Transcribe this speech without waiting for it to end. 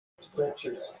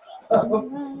Lectures.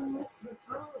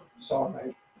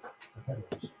 Sorry.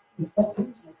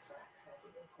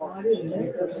 I didn't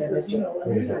make her send it,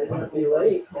 to be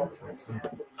late.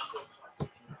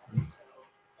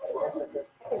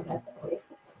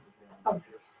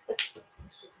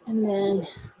 And then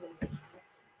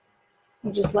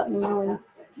you just let me know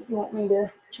if you want me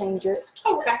to change it.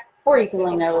 Oh, okay. Or you can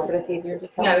lean over, but it's easier to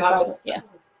tell. No, me I'll about just- it. Yeah,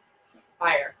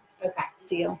 Fire. Okay.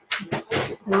 deal.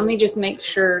 And let me just make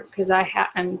sure, because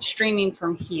I'm streaming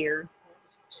from here.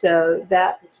 So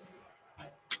that's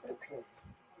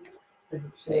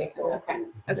See? Okay.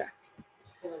 okay.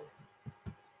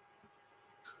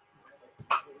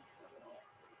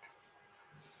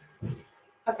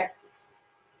 Okay.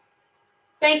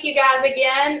 Thank you guys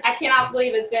again. I cannot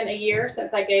believe it's been a year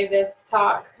since I gave this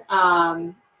talk.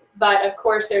 But of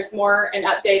course, there's more and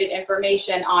updated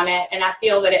information on it. And I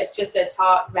feel that it's just a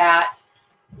talk that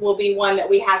will be one that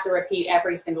we have to repeat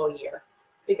every single year,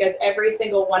 because every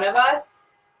single one of us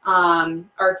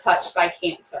are touched by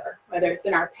cancer, whether it's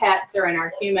in our pets or in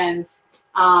our humans.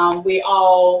 We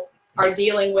all are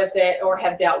dealing with it or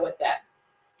have dealt with it.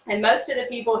 And most of the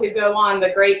people who go on the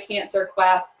great cancer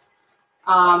quest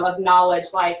of knowledge,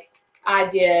 like I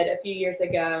did a few years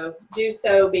ago, do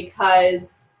so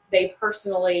because they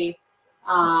personally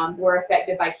were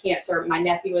affected by cancer. My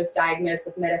nephew was diagnosed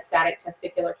with metastatic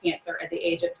testicular cancer at the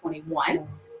age of 21,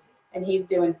 and he's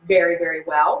doing very, very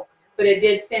well. But it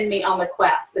did send me on the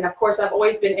quest. And of course, I've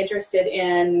always been interested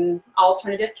in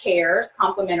alternative cares,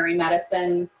 complementary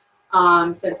medicine,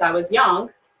 since I was young.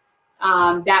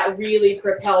 That really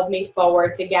propelled me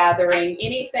forward to gathering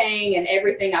anything and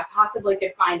everything I possibly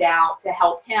could find out to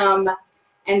help him.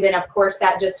 And then, of course,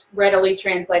 that just readily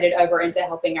translated over into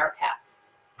helping our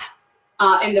pets.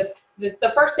 And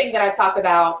the first thing that I talk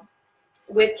about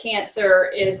with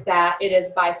cancer is that it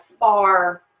is by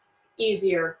far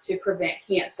easier to prevent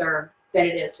cancer than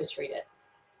it is to treat it.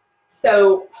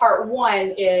 So part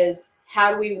one is,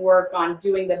 how do we work on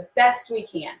doing the best we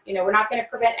can? You know, we're not going to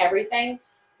prevent everything,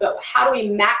 but how do we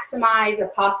maximize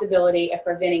the possibility of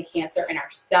preventing cancer in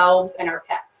ourselves and our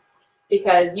pets?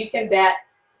 Because you can bet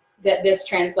that this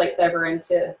translates over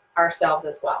into ourselves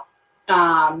as well.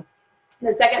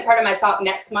 The second part of my talk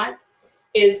next month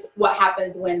is what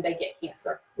happens when they get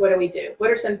cancer. What do we do? What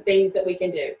are some things that we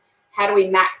can do? How do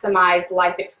we maximize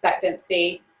life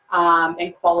expectancy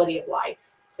and quality of life?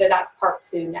 So that's part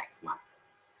two next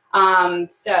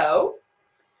month. So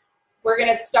we're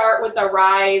going to start with the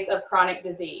rise of chronic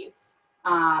disease.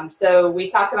 So we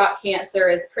talk about cancer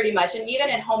as pretty much, and even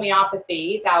in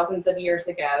homeopathy thousands of years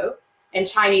ago, in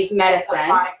Chinese medicine,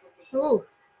 Ooh,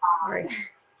 sorry.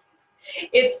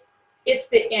 It's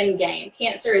the end game.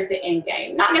 Cancer is the end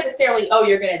game. Not necessarily, oh,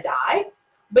 you're going to die,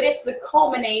 but it's the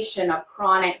culmination of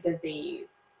chronic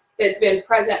disease that's been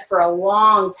present for a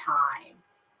long time.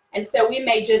 And so we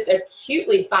may just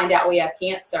acutely find out we have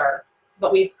cancer,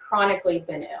 but we've chronically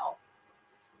been ill.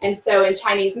 And so in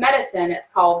Chinese medicine, it's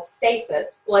called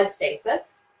stasis, blood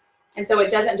stasis. And so it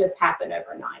doesn't just happen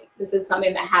overnight. This is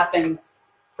something that happens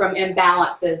from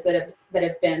imbalances that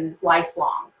have been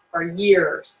lifelong or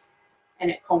years. And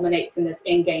it culminates in this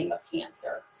end game of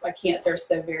cancer. That's why cancer is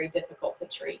so very difficult to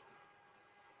treat.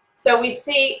 So we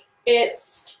see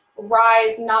its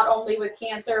rise not only with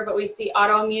cancer, but we see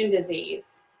autoimmune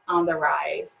disease on the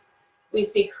rise. We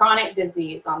see chronic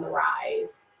disease on the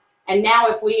rise. And now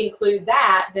if we include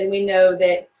that, then we know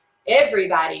that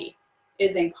everybody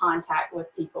is in contact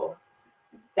with people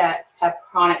that have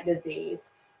chronic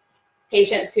disease.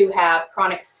 Patients who have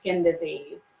chronic skin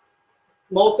disease,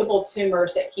 multiple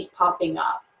tumors that keep popping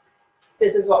up.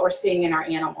 This is what we're seeing in our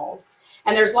animals.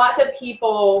 And there's lots of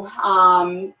people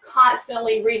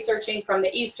constantly researching from the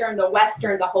Eastern, the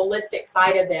Western, the holistic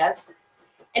side of this.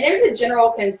 And there's a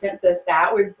general consensus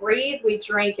that we breathe, we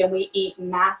drink, and we eat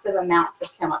massive amounts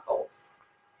of chemicals.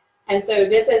 And so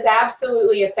this is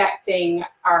absolutely affecting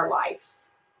our life.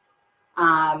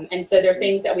 And so there are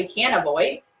things that we can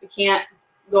avoid. We can't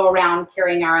go around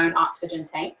carrying our own oxygen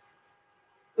tanks.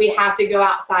 We have to go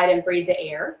outside and breathe the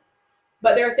air.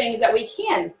 But there are things that we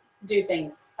can do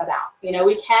things about. You know,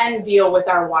 we can deal with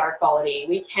our water quality.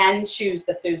 We can choose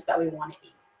the foods that we want to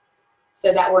eat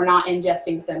so that we're not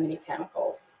ingesting so many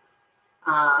chemicals.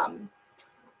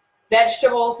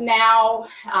 Vegetables now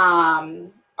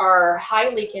are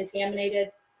highly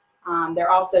contaminated.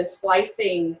 They're also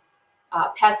splicing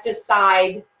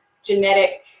pesticide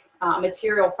genetic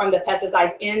material from the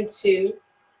pesticides into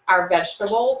our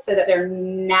vegetables so that they're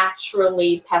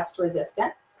naturally pest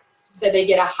resistant. So they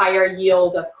get a higher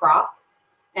yield of crop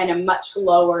and a much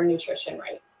lower nutrition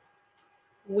rate.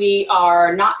 We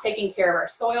are not taking care of our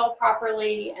soil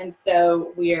properly, and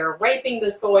so we are raping the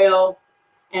soil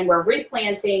and we're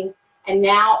replanting, and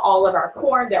now all of our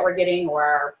corn that we're getting, or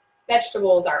our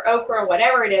vegetables, our okra,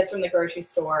 whatever it is from the grocery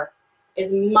store,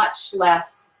 is much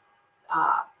less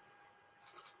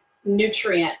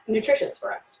nutritious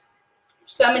for us.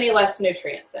 So many less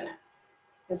nutrients in it.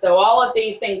 And so all of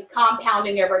these things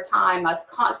compounding over time, us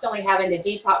constantly having to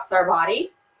detox our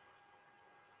body,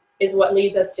 is what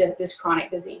leads us to these chronic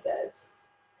diseases.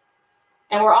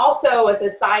 And we're also a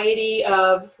society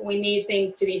of, we need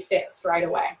things to be fixed right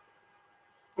away.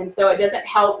 And so it doesn't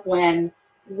help when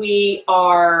we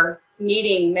are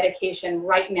needing medication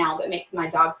right now that makes my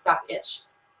dog stop itch,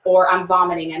 or I'm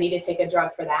vomiting, I need to take a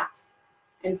drug for that.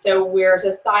 And so we're a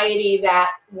society that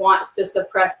wants to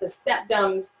suppress the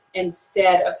symptoms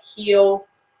instead of heal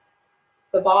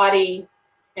the body.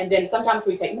 And then sometimes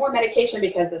we take more medication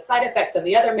because the side effects of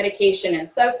the other medication and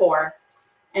so forth.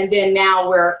 And then now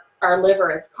our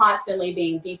liver is constantly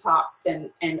being detoxed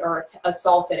or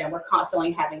assaulted, and we're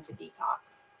constantly having to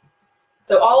detox.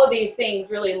 So all of these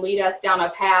things really lead us down a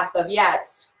path of, yeah,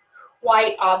 it's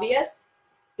quite obvious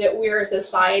that we're a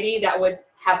society that would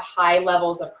have high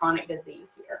levels of chronic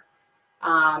disease here.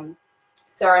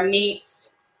 So our meat,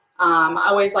 I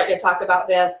always like to talk about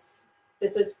this.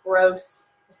 This is gross,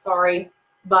 sorry,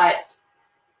 but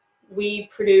we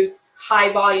produce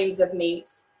high volumes of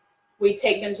meat. We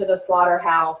take them to the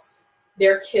slaughterhouse,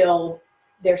 they're killed,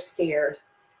 they're scared,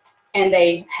 and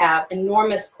they have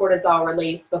enormous cortisol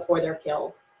release before they're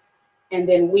killed. And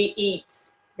then we eat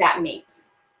that meat.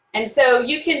 And so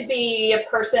you can be a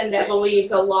person that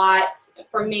believes a lot.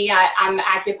 For me, I'm an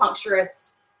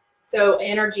acupuncturist, so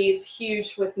energy is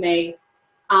huge with me.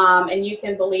 And you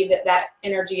can believe that that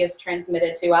energy is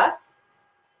transmitted to us.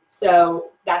 So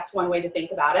that's one way to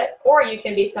think about it. Or you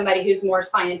can be somebody who's more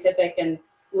scientific and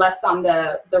less on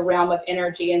the realm of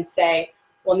energy and say,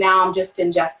 well, now I'm just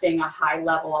ingesting a high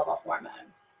level of a hormone.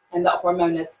 And the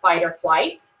hormone is fight or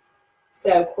flight.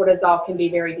 So cortisol can be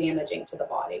very damaging to the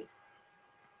body.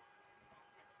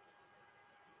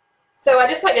 So I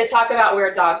just like to talk about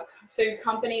where dog food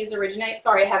companies originate.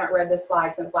 Sorry, I haven't read this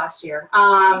slide since last year.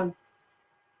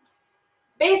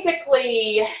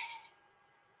 Basically,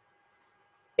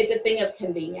 it's a thing of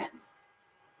convenience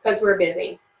because we're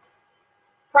busy.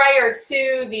 Prior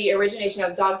to the origination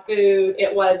of dog food,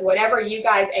 it was whatever you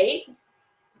guys ate,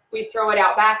 we throw it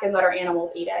out back and let our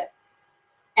animals eat it.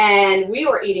 And we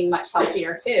were eating much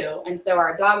healthier too. And so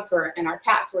our dogs and our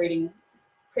cats were eating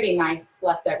pretty nice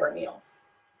leftover meals.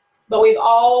 But we've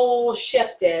all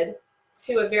shifted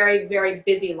to a very, very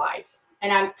busy life.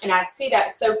 And I see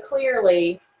that so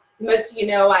clearly. Most of you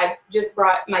know I just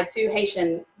brought my 2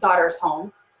 Haitian daughters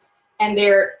home, and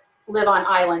they live on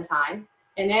island time.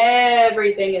 And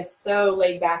everything is so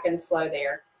laid back and slow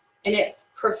there. And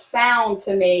it's profound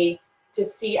to me to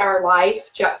see our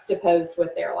life juxtaposed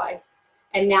with their life.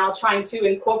 And now trying to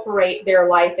incorporate their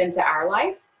life into our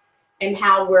life and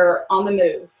how we're on the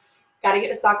move. Got to get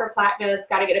to soccer practice,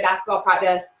 got to get to basketball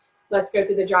practice. Let's go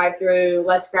through the drive-through.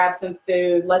 Let's grab some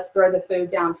food. Let's throw the food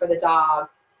down for the dog.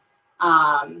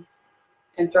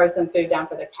 And throw some food down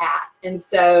for the cat. And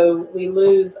so we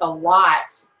lose a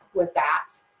lot with that.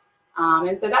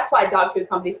 And so that's why dog food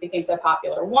companies became so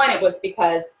popular. One, it was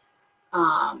because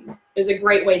it was a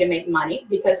great way to make money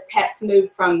because pets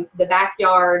moved from the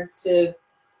backyard to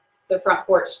the front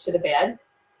porch to the bed.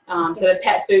 So the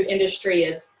pet food industry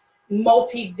is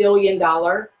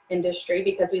multi-billion-dollar industry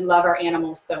because we love our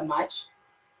animals so much.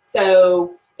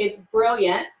 So it's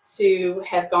brilliant to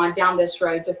have gone down this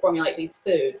road to formulate these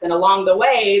foods. And along the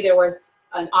way, there was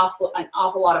an awful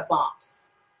lot of bumps.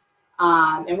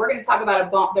 And we're going to talk about a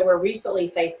bump that we're recently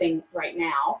facing right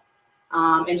now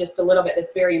in just a little bit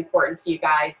that's very important to you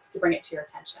guys to bring it to your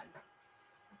attention.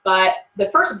 But the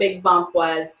first big bump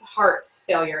was heart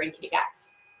failure in kitty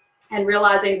cats and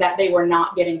realizing that they were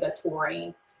not getting the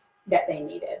taurine that they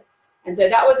needed. And so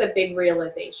that was a big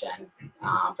realization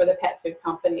for the pet food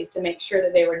companies to make sure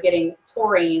that they were getting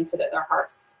taurine so that their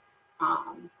hearts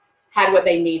had what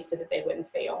they need so that they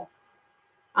wouldn't fail.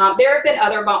 There have been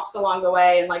other bumps along the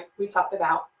way, and like we talked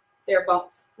about, there are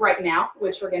bumps right now,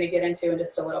 which we're going to get into in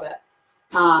just a little bit.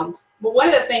 But one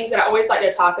of the things that I always like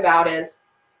to talk about is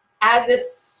as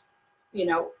this,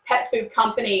 pet food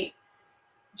company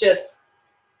just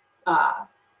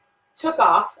took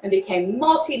off and became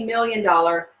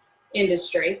multi-million-dollar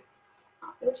industry.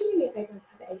 Would you do me a favor and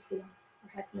cut the AC on? Or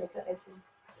have somebody cut the AC on?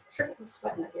 Sure, I'm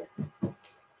sweating up here.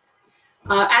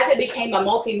 As it became a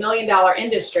multi-million-dollar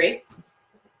industry,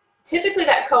 typically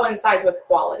that coincides with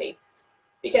quality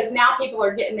because now people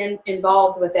are getting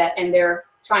involved with it and they're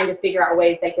trying to figure out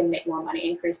ways they can make more money,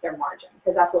 increase their margin,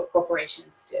 because that's what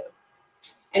corporations do.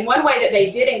 And one way that they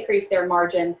did increase their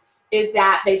margin is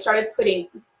that they started putting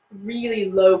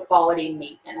really low quality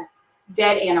meat in it.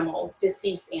 Dead animals,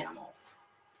 deceased animals,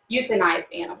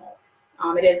 euthanized animals.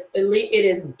 It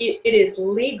is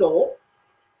legal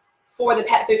for the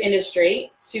pet food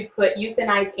industry to put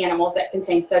euthanized animals that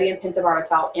contain sodium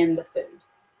pentobarbital in the food.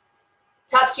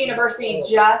 Tufts University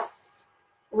just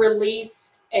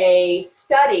released a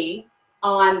study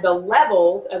on the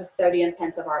levels of sodium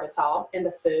pentobarbital in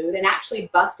the food and actually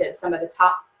busted some of the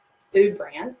top food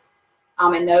brands.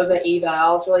 Innova, Eva, I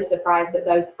was really surprised that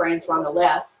those brands were on the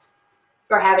list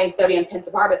for having sodium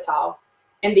pentobarbital.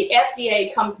 And the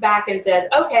FDA comes back and says,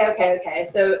 okay,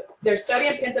 so there's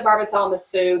sodium pentobarbital in the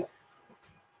food.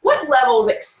 What level is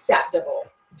acceptable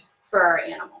for our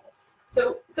animals?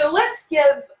 So let's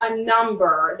give a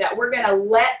number that we're going to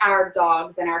let our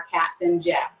dogs and our cats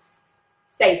ingest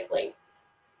safely.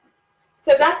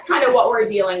 So that's kind of what we're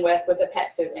dealing with the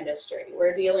pet food industry.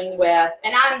 We're dealing with,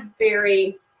 and I'm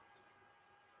very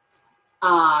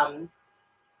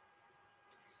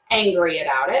angry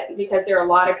about it, because there are a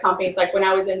lot of companies, like when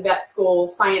I was in vet school,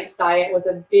 Science Diet was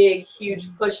a big,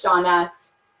 huge push on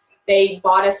us. They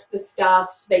bought us the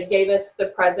stuff, they gave us the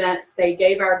presents, they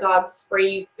gave our dogs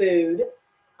free food.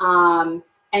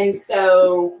 And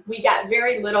so we got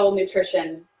very little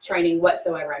nutrition training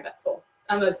whatsoever in vet school,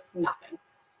 almost nothing.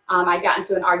 I got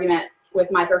into an argument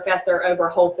with my professor over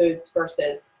whole foods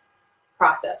versus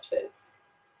processed foods.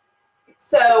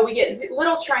 So we get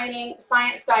little training,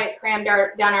 Science Diet crammed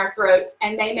down our throats,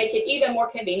 and they make it even more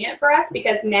convenient for us,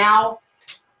 because now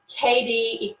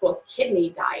KD equals kidney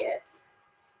diet,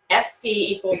 ST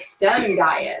equals stone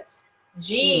diet,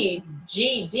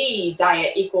 GD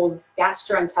diet equals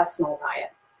gastrointestinal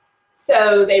diet.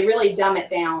 So they really dumb it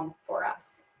down for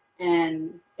us,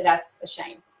 and that's a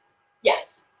shame.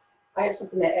 Yes? I have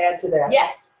something to add to that.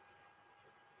 Yes.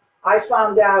 I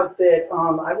found out that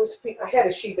I had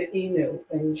a Shiba Inu,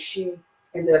 and she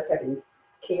ended up having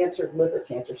cancer, liver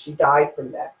cancer. She died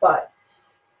from that. But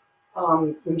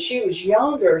when she was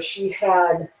younger, she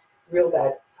had real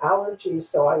bad allergies.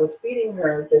 So I was feeding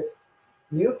her this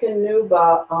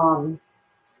Eukanuba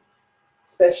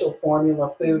special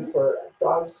formula food for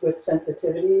dogs with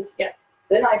sensitivities. Yes.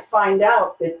 Then I find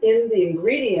out that in the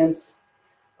ingredients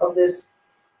of this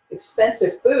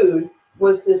expensive food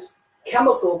was this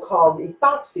chemical called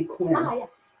ethoxyquin. Ah, yeah.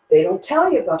 They don't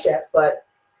tell you about that, but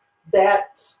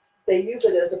they use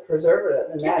it as a preservative,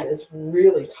 and that is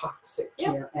really toxic to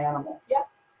your animal. Yep,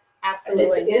 And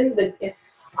absolutely. it's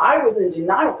I was in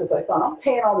denial, because I thought, I'm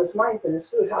paying all this money for this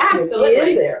food. How can Absolutely. it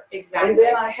be in there? Exactly. And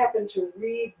then I happened to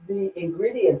read the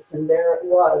ingredients, and there it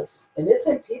was. And it's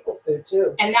in people food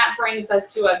too. And that brings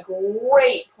us to a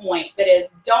great point, that is,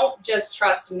 don't just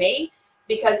trust me,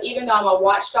 because even though I'm a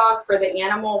watchdog for the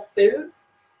animal foods,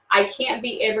 I can't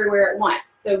be everywhere at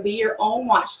once. So be your own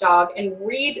watchdog and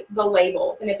read the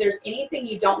labels. And if there's anything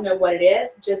you don't know what it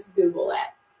is, just Google it.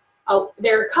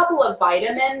 There are a couple of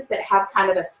vitamins that have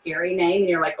kind of a scary name, and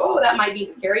you're like, oh, that might be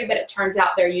scary, but it turns out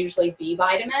they're usually B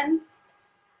vitamins.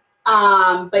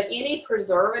 But any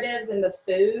preservatives in the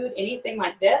food, anything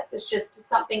like this, is just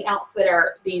something else that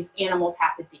these animals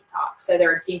have to detox. So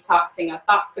they're detoxing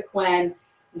ethoxyquin,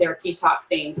 they're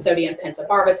detoxing sodium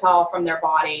pentobarbital from their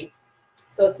body.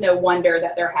 So it's no wonder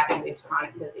that they're having these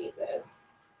chronic diseases.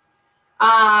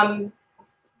 The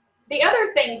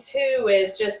other thing too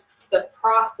is just the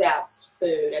processed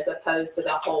food as opposed to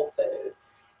the whole food.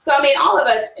 So I mean, all of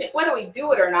us, whether we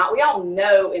do it or not, we all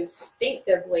know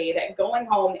instinctively that going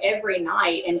home every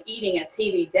night and eating a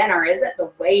TV dinner isn't the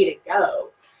way to go.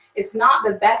 It's not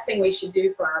the best thing we should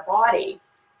do for our body.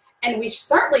 And we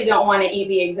certainly don't want to eat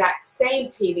the exact same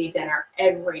TV dinner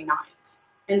every night.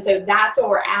 And so that's what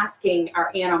we're asking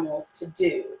our animals to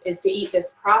do, is to eat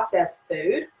this processed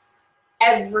food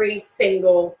every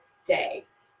single day.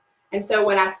 And so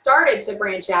when I started to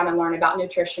branch out and learn about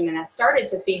nutrition, and I started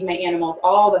to feed my animals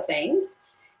all the things,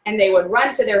 and they would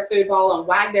run to their food bowl and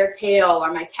wag their tail,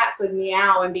 or my cats would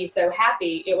meow and be so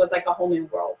happy, it was like a whole new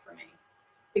world for me,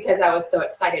 because I was so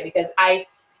excited, because I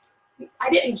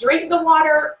didn't drink the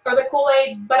water or the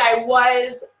Kool-Aid, but I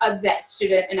was a vet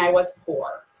student and I was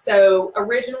poor. So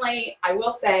originally, I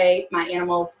will say, my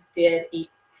animals did eat.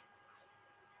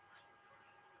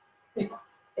 They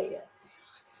did.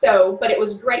 So, but it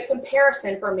was great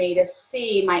comparison for me to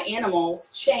see my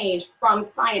animals change from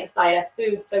Science Diet, a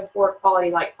food so poor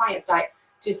quality like Science Diet,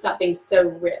 to something so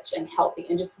rich and healthy,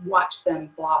 and just watch them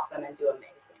blossom and do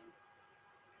amazing.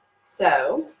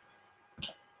 So,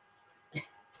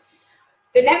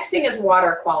 The next thing is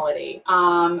water quality.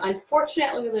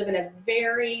 Unfortunately, we live in a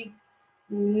very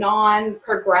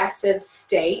non-progressive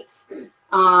state.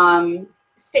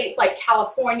 States like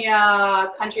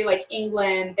California, country like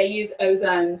England, they use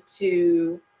ozone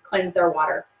to cleanse their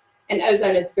water. And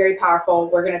ozone is very powerful.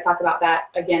 We're going to talk about that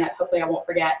again. Hopefully I won't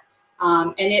forget.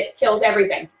 And it kills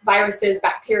everything. Viruses,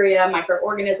 bacteria,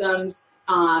 microorganisms,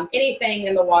 anything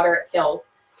in the water it kills.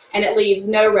 And it leaves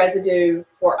no residue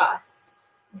for us.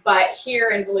 But here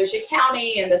in Volusia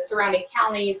County and the surrounding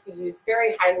counties, we use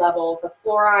very high levels of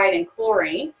fluoride and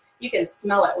chlorine. You can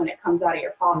smell it when it comes out of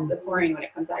your faucet, the chlorine when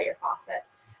it comes out of your faucet.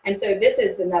 And so this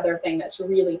is another thing that's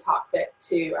really toxic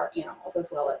to our animals as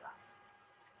well as us.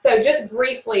 So just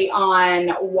briefly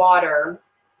on water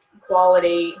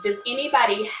quality, does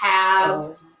anybody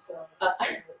have...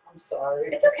 I'm sorry.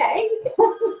 It's okay.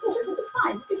 It's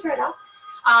fine. You can turn it off.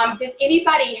 Does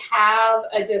anybody have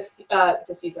a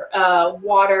diffuser,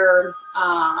 water,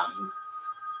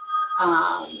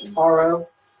 RO?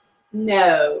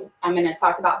 No, I'm going to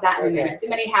talk about that in a minute. Does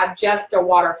anybody have just a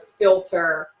water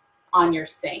filter on your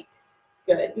sink?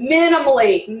 Good.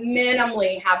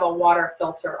 Minimally have a water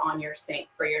filter on your sink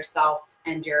for yourself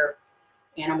and your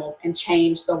animals, and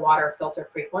change the water filter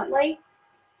frequently.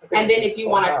 And then if you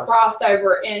want to cross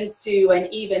over into an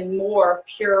even more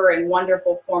pure and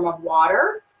wonderful form of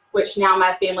water, which now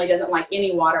my family doesn't like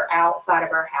any water outside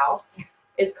of our house,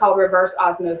 is called reverse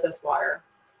osmosis water.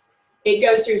 It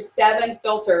goes through 7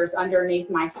 filters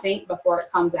underneath my sink before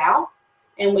it comes out,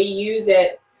 and we use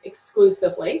it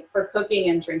exclusively for cooking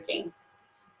and drinking.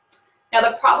 Now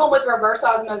the problem with reverse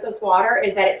osmosis water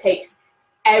is that it takes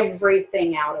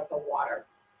everything out of the water.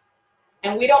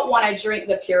 And we don't want to drink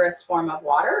the purest form of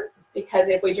water, because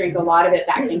if we drink a lot of it,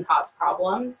 that can cause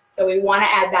problems. So we want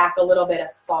to add back a little bit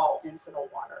of salt into the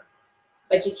water.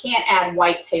 But you can't add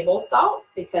white table salt,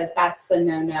 because that's a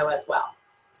no-no as well.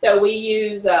 So we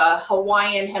use a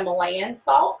Hawaiian Himalayan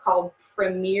salt called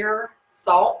Premier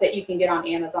Salt that you can get on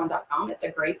Amazon.com. It's a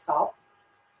great salt.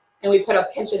 And we put a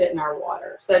pinch of it in our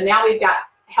water. So now we've got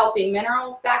healthy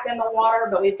minerals back in the water,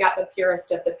 but we've got the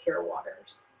purest of the pure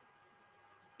waters.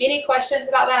 Any questions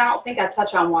about that? I don't think I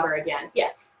touch on water again.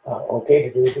 Yes? Okay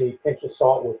to do the pinch of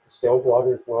salt with distilled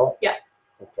water as well? Yep.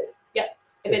 Okay. Yep,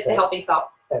 if it's a healthy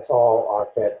salt. That's all our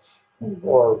pets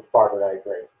or Barbara and I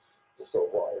drink,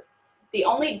 distilled water. The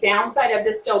only downside of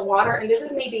distilled water, and this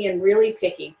is me being really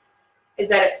picky, is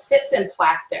that it sits in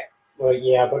plastic. Well,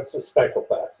 yeah, but it's a special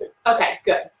plastic. Okay,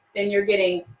 good. Then you're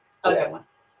getting a good one.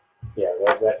 Yeah,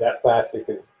 that plastic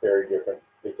is very different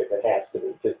because it has to be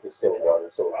just distilled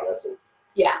water, so aggressive.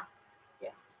 Yeah.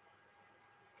 Yeah.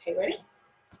 Okay, ready?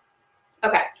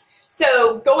 Okay.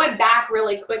 So going back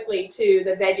really quickly to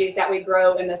the veggies that we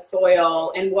grow in the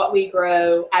soil and what we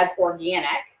grow as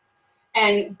organic.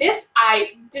 And this,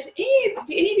 do any of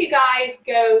you guys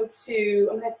go to,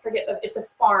 I'm going to forget, it's a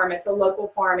farm, it's a local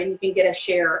farm, and you can get a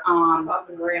share.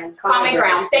 Common Ground. Common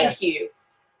Ground, thank you.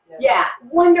 Yeah,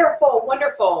 wonderful,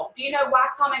 wonderful. Do you know why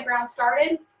Common Ground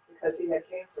started? Because he had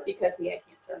cancer. Because he had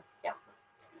cancer, yeah.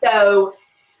 So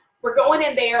we're going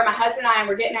in there, my husband and I, and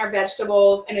we're getting our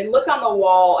vegetables, and I look on the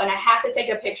wall, and I have to take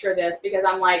a picture of this because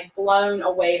I'm like blown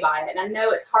away by it. And I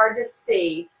know it's hard to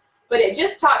see, but it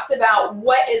just talks about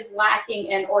what is lacking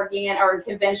in organic or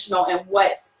conventional, and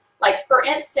what, like for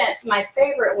instance, my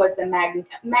favorite was the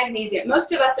magnesium.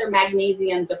 Most of us are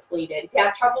magnesium depleted. If you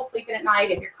have trouble sleeping at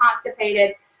night, if you're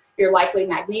constipated, you're likely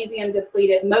magnesium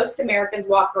depleted. Most Americans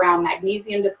walk around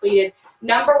magnesium depleted.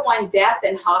 #1 death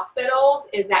in hospitals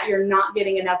is that you're not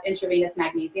getting enough intravenous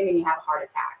magnesium and you have a heart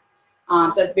attack.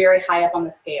 So it's very high up on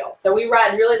the scale. So we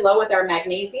run really low with our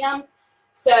magnesium.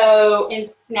 So in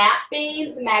snap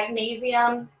beans,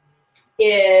 magnesium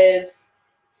is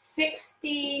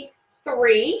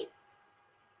 63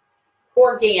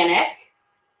 organic,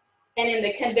 and in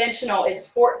the conventional is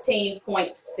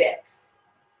 14.6.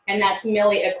 And that's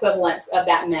milli equivalents of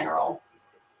that mineral.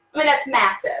 I mean, that's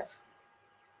massive.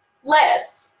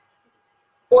 Lettuce,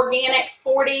 organic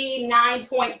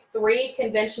 49.3,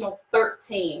 conventional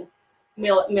 13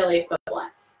 milli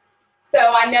equivalents. So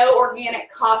I know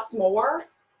organic costs more,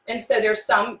 and so there's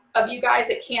some of you guys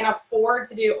that can't afford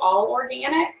to do all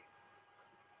organic.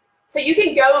 So you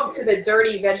can go to the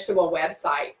Dirty Vegetable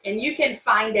website and you can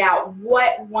find out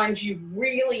what ones you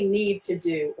really need to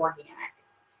do organic,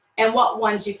 and what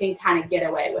ones you can kind of get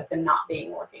away with them not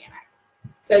being organic.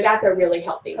 So that's a really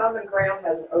healthy. Common Ground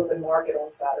has an open market on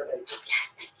Saturdays.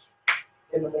 Yes, thank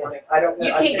you. In the morning. I don't know.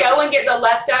 You can go and get the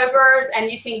leftovers,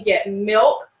 and you can get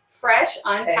milk, fresh,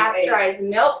 unpasteurized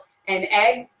milk, and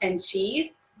eggs and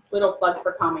cheese. Little plug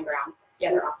for Common Ground. Yeah,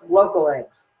 they're awesome. Local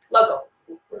eggs. Local.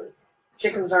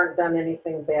 chickens aren't done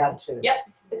anything bad to. Yep.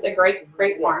 It's a great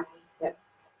farm.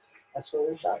 That's what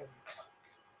we shot.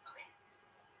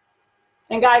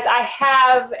 And guys, I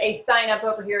have a sign up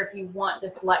over here if you want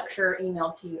this lecture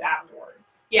emailed to you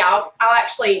afterwards. Yeah, I'll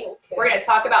actually, Okay. we're going to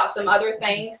talk about some other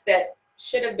things that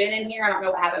should have been in here. I don't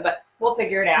know what happened, but We'll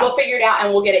figure it out. we'll figure it out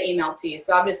and we'll get it emailed to you.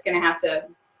 So I'm just going to have to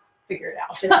figure it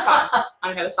out. Just talk.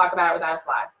 I'm going to talk about it without a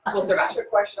slide. We'll survive. Ask you a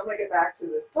question. I'm going to get back to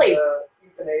this. Please.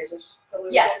 Euthanasia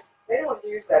solution. Yes. They don't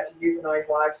use that to euthanize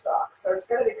livestock, so it's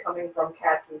going to be coming from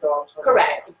cats and dogs.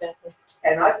 Correct.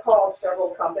 And I've called several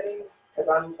companies because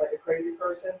I'm like a crazy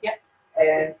person. Yep.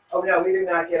 And oh no, we do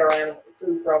not get our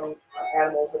food from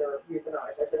animals that are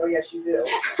euthanized. I said, oh yes, you do.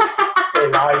 They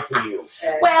lie to you.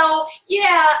 And Well,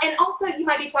 yeah, and also you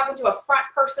might be talking to a front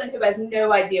person who has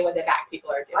no idea what the back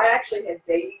people are doing. I actually had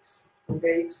Dave's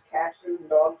cat food and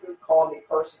dog food call me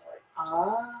personally,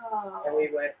 Oh. and we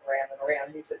went around and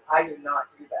around. He said, I do not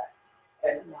do that.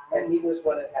 And he was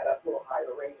one that had a little higher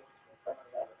ratings than some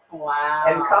of the other ones. Wow.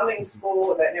 And Cummings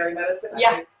School of Veterinary Medicine, I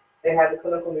Yeah. think they have the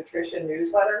clinical nutrition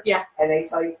newsletter. Yeah. And they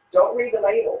tell you, don't read the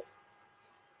labels.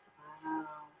 Wow.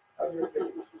 of your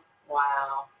food.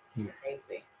 Wow. It's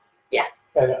crazy.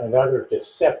 And another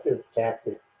deceptive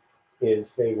tactic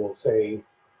is they will say,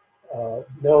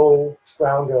 no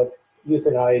Roundup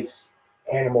euthanized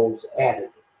animals added.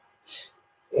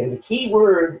 And the key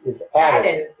word is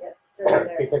added.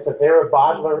 Because if they're a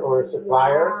bottler or a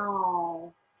supplier,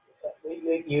 Wow.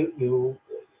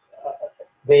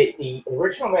 the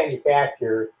original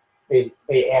manufacturer,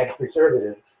 they add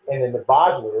preservatives, and then the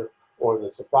bottler or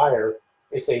the supplier,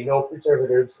 they say no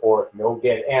preservatives or no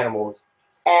dead animals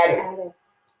added. Added.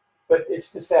 But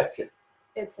it's deception,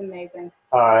 It's amazing.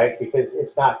 all right, because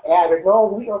it's not added. No,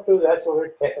 we don't do that, so we're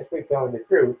technically telling the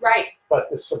truth. Right. But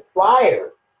the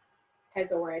supplier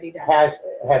Has already done. has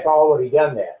already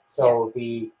done that. So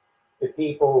the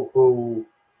people who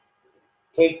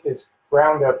take this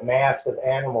ground up mass of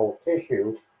animal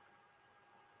tissue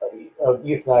of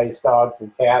euthanized dogs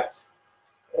and cats,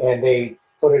 and they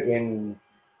put it in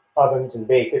ovens and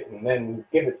bake it, and then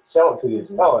sell it to you as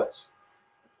pellets.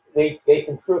 They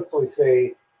can truthfully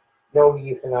say no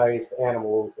euthanized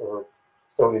animals or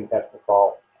sodium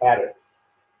pentothal added,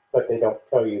 but they don't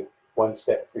tell you one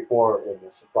step before in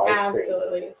the supply chain.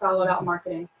 Absolutely. It's all about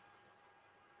marketing.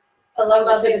 Along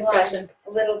Love the the same lines, discussion.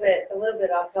 a little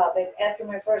bit off topic. After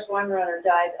my first wine runner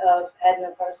died of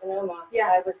adenocarcinoma, Yeah.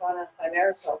 I was on a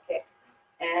thimerosal kick.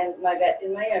 And my vet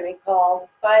in Miami called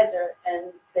Pfizer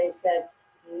and they said,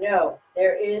 no,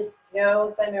 there is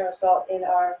no thimerosal in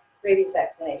our rabies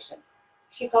vaccination.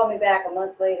 She called me back a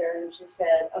month later and she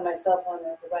said, on my cell phone, I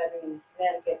was arriving in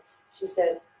Connecticut, she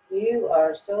said, you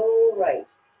are so right.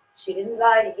 She didn't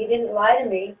lie, he didn't lie to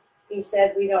me. He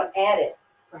said, we don't add it.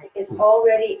 Right. It's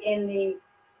already in the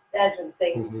adjunct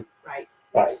thing Mhm. Right.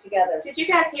 mixed together. Did you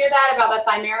guys hear that about the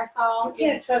thimerosal? You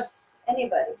can't trust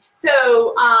anybody.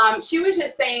 So she was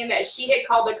just saying that she had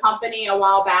called the company a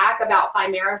while back about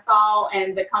thimerosal,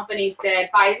 and the company said,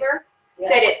 Pfizer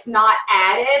said it's not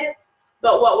added,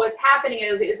 but what was happening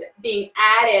is it was being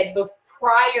added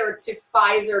prior to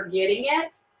Pfizer getting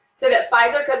it, so that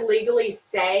Pfizer could legally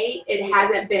say it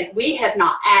hasn't been, we have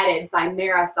not added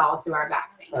thimerosal to our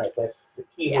vaccines. All right, that's the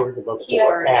key word to look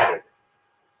Keyword, for, added.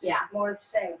 Yeah. More of the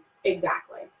same.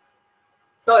 Exactly.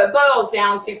 So it boils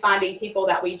down to finding people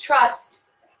that we trust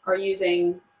are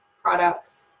using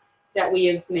products that we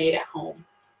have made at home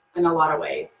in a lot of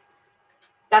ways.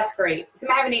 That's great. So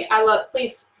I have any,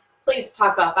 please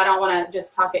talk up. I don't want to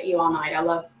just talk at you all night. I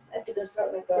love I have to go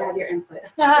start my to have garden. your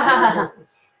input.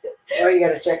 Or you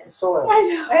gotta check the soil,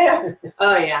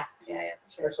 Oh yeah. Yes.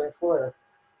 especially in Florida.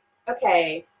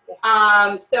 Okay.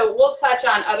 So we'll touch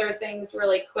on other things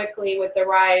really quickly with the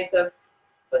rise of,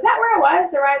 was that where I was?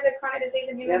 The rise of chronic disease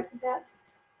in humans and pets?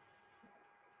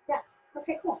 Yeah.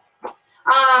 Okay, cool.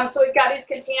 So we've got these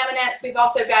contaminants. We've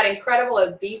also got incredible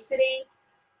obesity.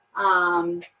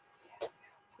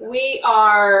 We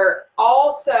are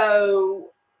also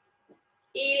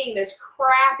eating this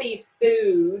crappy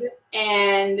food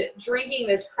and drinking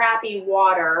this crappy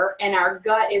water, and our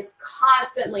gut is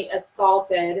constantly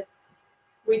assaulted.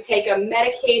 We take a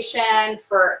medication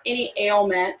for any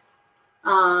ailment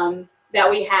that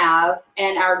we have,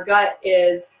 and our gut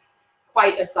is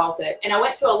quite assaulted. And I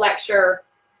went to a lecture,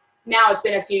 now it's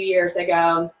been a few years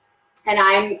ago, and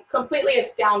I'm completely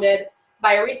astounded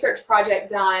by a research project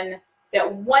done that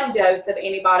one dose of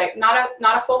antibiotic, not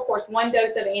a full course, one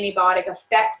dose of antibiotic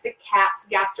affects the cat's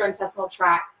gastrointestinal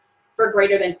tract for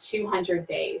greater than 200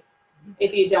 days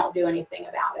if you don't do anything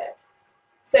about it.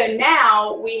 So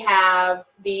now we have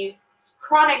these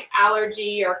chronic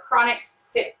allergy or chronic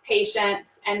sick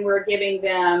patients, and we're giving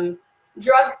them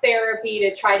drug therapy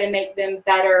to try to make them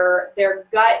better. Their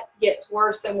gut gets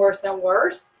worse and worse and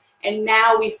worse, and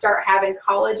now we start having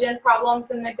collagen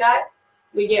problems in the gut.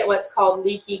 We get what's called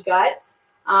leaky gut,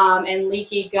 and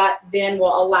leaky gut then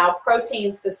will allow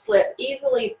proteins to slip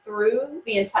easily through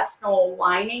the intestinal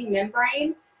lining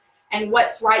membrane, and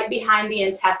what's right behind the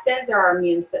intestines are our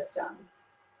immune system.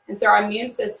 And so our immune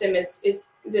system is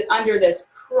under this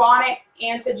chronic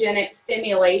antigenic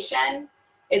stimulation.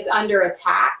 It's under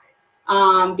attack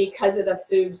because of the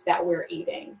foods that we're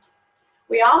eating.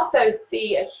 We also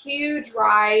see a huge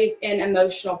rise in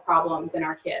emotional problems in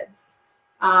our kids.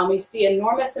 We see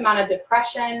enormous amount of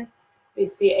depression. We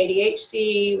see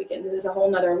ADHD. This is a whole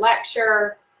nother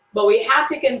lecture. But we have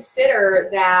to consider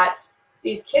that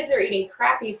these kids are eating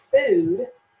crappy food.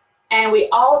 And we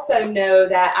also know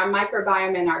that our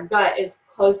microbiome in our gut is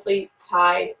closely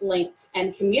tied, linked,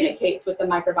 and communicates with the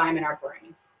microbiome in our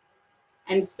brain.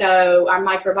 And so our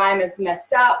microbiome is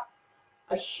messed up.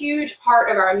 A huge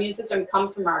part of our immune system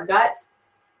comes from our gut.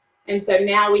 And so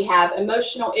now we have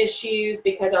emotional issues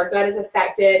because our gut is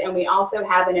affected, and we also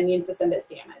have an immune system that's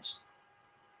damaged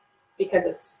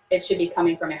because it should be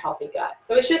coming from a healthy gut.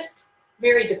 So it's just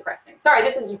very depressing. Sorry,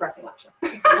 this is a depressing lecture.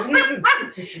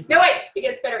 No, wait, it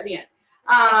gets better at the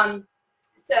end.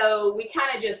 So we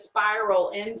kind of just spiral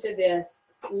into this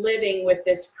living with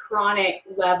this chronic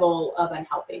level of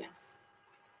unhealthiness.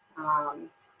 And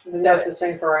that's the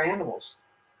same for our animals.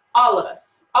 All of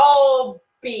us, all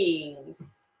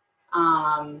beings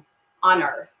on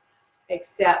Earth,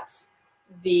 except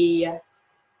the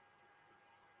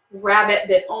rabbit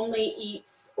that only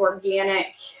eats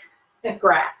organic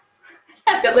grass,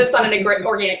 that lives on an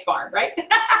organic farm, right?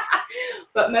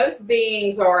 But most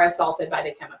beings are assaulted by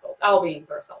the chemicals. All beings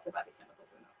are assaulted by the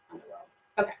chemicals in the world.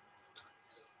 Okay.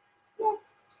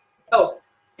 Next. Oh,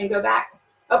 and go back.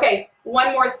 Okay,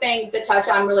 one more thing to touch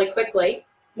on really quickly.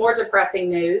 More depressing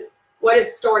news. What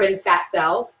is stored in fat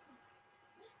cells?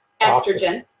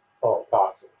 Estrogen. Oh,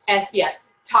 toxins.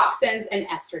 Yes, toxins and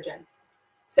estrogen.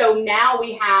 So now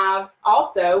we have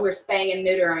also, we're spaying and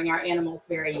neutering our animals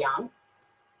very young.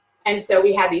 And so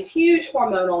we have these huge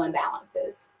hormonal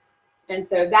imbalances. And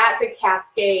so that's a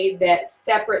cascade that,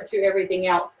 separate to everything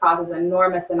else, causes an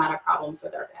enormous amount of problems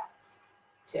with our pets,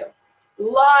 too. A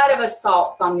lot of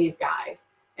assaults on these guys.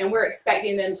 And we're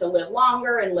expecting them to live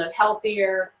longer and live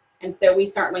healthier. And so we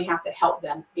certainly have to help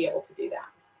them be able to do that.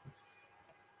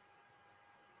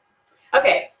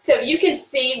 Okay, so you can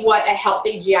see what a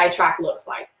healthy GI tract looks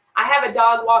like. I have a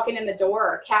dog walking in the door,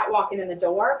 or a cat walking in the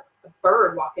door, a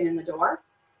bird walking in the door,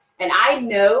 and I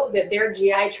know that their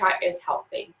GI tract is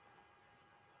healthy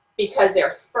because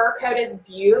their fur coat is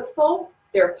beautiful,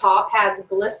 their paw pads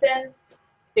glisten,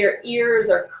 their ears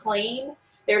are clean.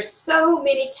 There's so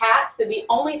many cats that the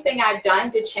only thing I've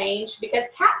done to change, because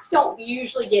cats don't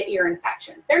usually get ear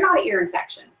infections. They're not an ear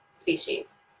infection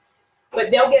species. But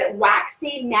they'll get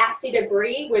waxy, nasty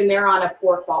debris when they're on a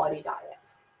poor quality diet.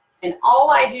 And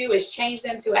all I do is change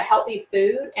them to a healthy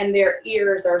food, and their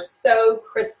ears are so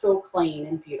crystal clean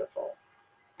and beautiful.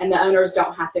 And the owners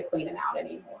don't have to clean them out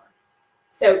anymore.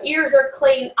 So ears are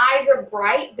clean, eyes are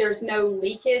bright, there's no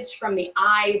leakage from the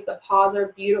eyes, the paws are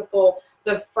beautiful,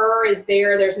 the fur is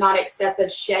there, there's not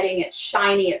excessive shedding, it's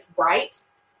shiny, it's bright.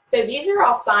 So these are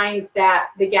all signs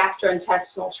that the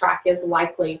gastrointestinal tract is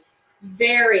likely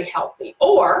very healthy,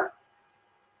 or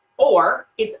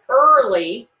it's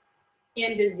early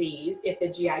in disease if the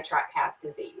GI tract has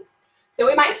disease. So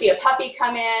we might see a puppy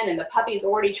come in and the puppy's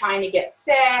already trying to get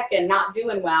sick and not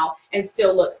doing well and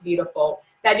still looks beautiful.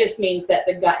 That just means that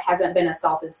the gut hasn't been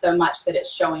assaulted so much that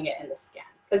it's showing it in the skin.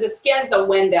 Because the skin's the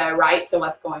window, right, to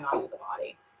what's going on in the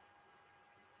body.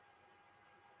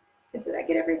 Did I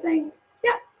get everything?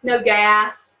 Yeah, no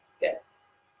gas, good.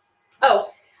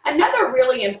 Oh, another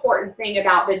really important thing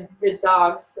about the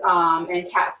dogs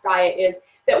and cats diet is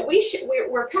that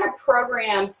we're kind of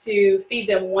programmed to feed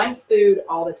them one food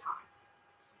all the time.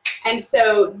 And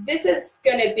so this is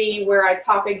going to be where I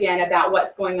talk again about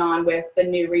what's going on with the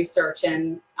new research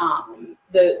and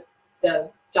the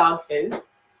dog food,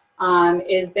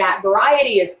 is that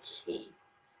variety is key.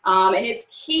 And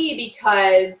it's key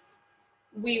because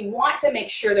we want to make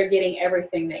sure they're getting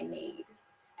everything they need.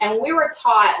 And we were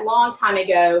taught a long time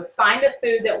ago, find a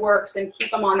food that works and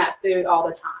keep them on that food all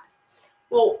the time.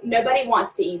 Well, nobody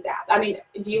wants to eat that. I mean,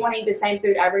 do you want to eat the same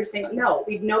food every single? No,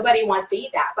 nobody wants to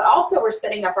eat that. But also we're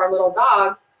setting up our little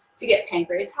dogs to get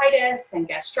pancreatitis and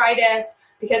gastritis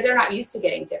because they're not used to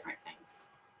getting different things.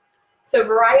 So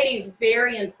variety is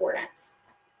very important.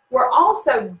 we're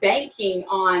also banking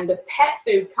on the pet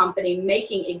food company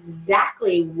making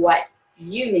exactly what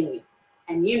you need,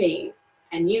 and you need,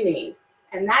 and you need.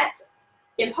 And that's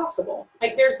impossible.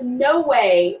 Like, there's no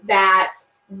way that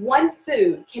one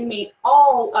food can meet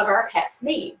all of our pets'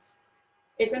 needs.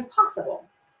 It's impossible.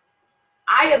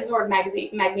 I absorb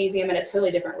magnesium at a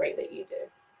totally different rate that you do.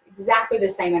 Exactly the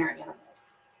same in our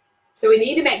animals. So we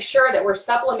need to make sure that we're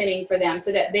supplementing for them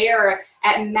so that they are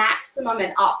at maximum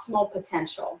and optimal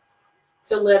potential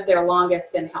to live their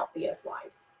longest and healthiest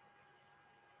life.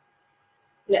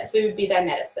 Let food be thy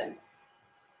medicine.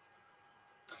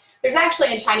 There's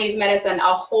actually in Chinese medicine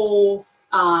a whole,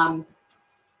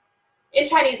 in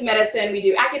Chinese medicine we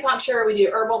do acupuncture, we do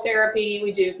herbal therapy,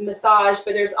 we do massage,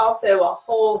 but there's also a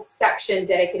whole section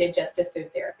dedicated just to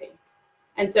food therapy.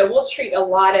 And so we'll treat a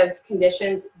lot of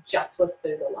conditions just with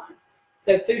food alone.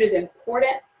 So food is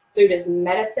important, food is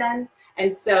medicine,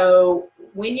 and so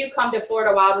when you come to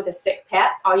Florida Wild with a sick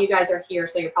pet, all you guys are here,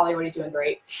 so you're probably already doing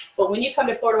great, but when you come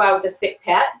to Florida Wild with a sick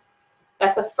pet,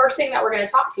 that's the first thing that we're going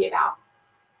to talk to you about.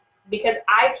 Because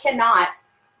I cannot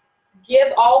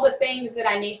give all the things that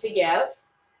I need to give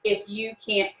if you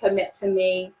can't commit to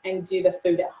me and do the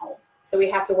food at home. So we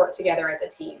have to work together as a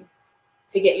team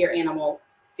to get your animal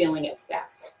feeling its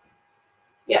best.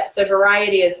 Yeah, so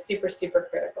variety is super, super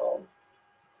critical.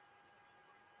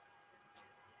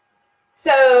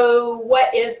 So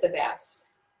what is the best?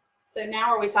 So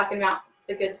now are we talking about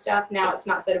the good stuff? Now it's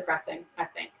not so depressing, I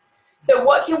think. So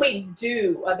what can we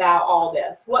do about all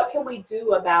this? What can we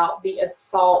do about the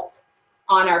assault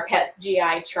on our pet's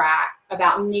GI tract,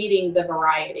 about needing the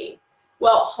variety?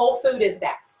 Well, whole food is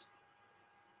best,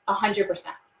 100%.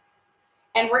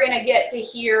 And we're going to get to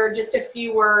hear just a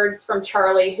few words from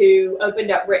Charlie, who opened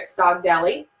up Rick's Dog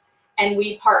Deli, and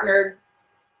we partnered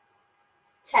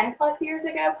 10 plus years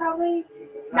ago, probably?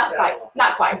 Not quite,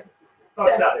 not quite.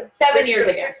 Oh, 7 years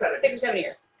ago, 6 6 or 7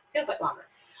 years, feels like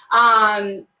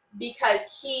longer. Because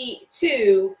he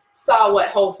too saw what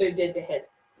whole food did to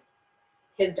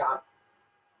his dog,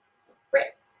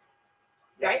 Rick,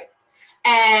 right?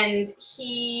 And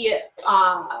he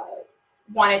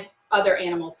wanted other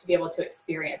animals to be able to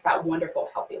experience that wonderful,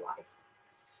 healthy life.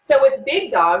 So with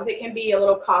big dogs, it can be a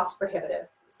little cost prohibitive.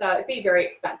 So it'd be very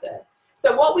expensive.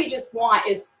 So what we just want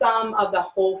is some of the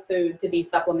whole food to be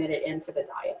supplemented into the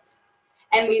diet.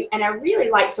 And I really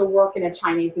like to work in a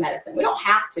Chinese medicine. We don't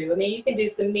have to. I mean, you can do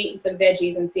some meat and some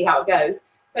veggies and see how it goes.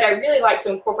 But I really like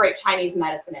to incorporate Chinese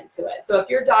medicine into it. So if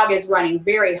your dog is running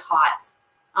very hot,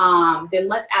 then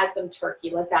let's add some turkey.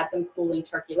 Let's add some cooling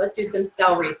turkey. Let's do some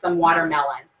celery, some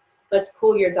watermelon. Let's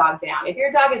cool your dog down. If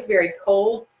your dog is very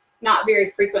cold, not very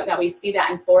frequent that we see that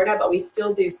in Florida, but we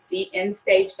still do see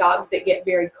end-stage dogs that get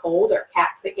very cold, or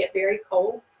cats that get very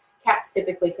cold. Cats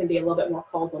typically can be a little bit more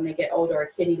cold when they get older, or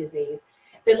kidney disease.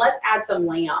 Then let's add some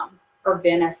lamb or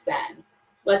venison.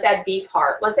 Let's add beef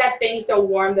heart. Let's add things to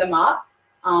warm them up.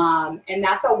 And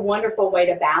that's a wonderful way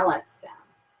to balance them.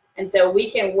 And so we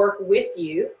can work with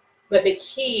you, but the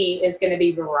key is going to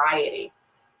be variety.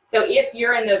 So if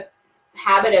you're in the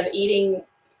habit of eating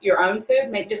your own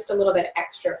food, make just a little bit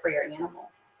extra for your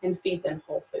animal and feed them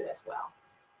whole food as well.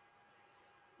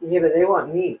 Yeah, but they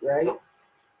want meat, right?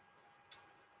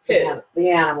 Who? The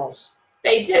animals.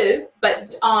 They do,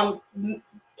 but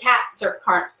cats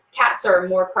are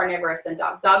more carnivorous than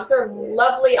dogs. Dogs are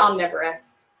lovely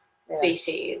omnivorous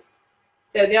species,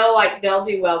 so they'll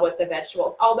do well with the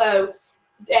vegetables. Although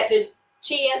at the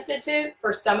Chi Institute,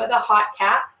 for some of the hot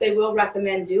cats, they will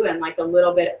recommend doing like a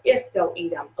little bit, if they'll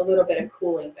eat them, a little bit of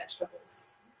cooling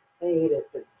vegetables. They eat it,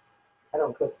 but I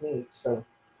don't cook meat, so.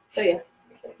 So yeah.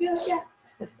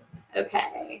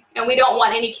 Okay, and we don't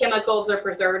want any chemicals or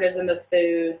preservatives in the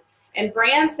food. And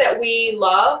brands that we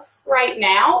love right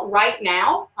now,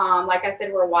 like I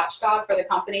said, we're a watchdog for the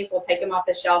companies. We'll take them off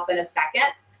the shelf in a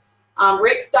second.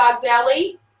 Rick's Dog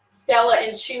Deli, Stella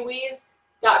and Chewy's,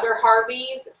 Dr.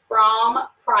 Harvey's, From,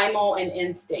 Primal, and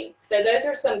Instinct. So those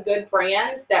are some good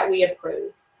brands that we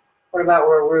approve. What about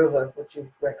Raruva, which you've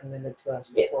recommended to us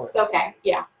before? It's okay,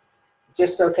 yeah.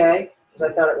 Just okay? Because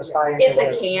I thought it was high. It's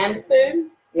a canned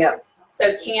food. Yep.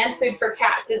 So canned food for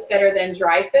cats is better than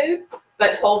dry food,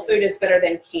 but whole food is better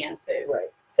than canned food. Right.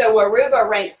 So Waruva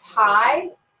ranks high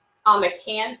on the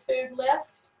canned food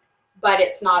list, but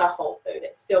it's not a whole food.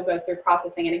 It still goes through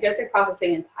processing, and it goes through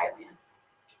processing in Thailand.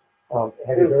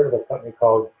 Have you heard of a company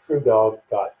called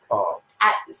TrueDog.com?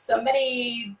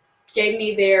 Somebody gave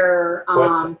me their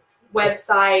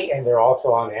website. And they're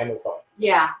also on Amazon.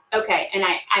 Yeah, okay, and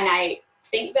I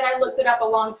think that I looked it up a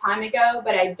long time ago,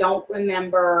 but I don't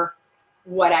remember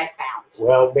what I found.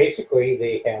 Well, basically,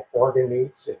 they have organ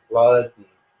meats and blood,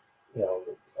 and,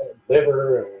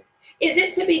 liver, and Is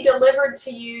it to be delivered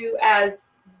to you as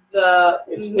the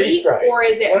It's meat, freeze-dried. or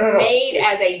is it No. made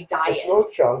as a diet? It's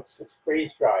little chunks. It's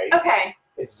freeze-dried. Okay.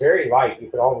 It's very light. You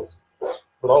could almost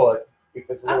blow it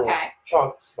because the little Okay.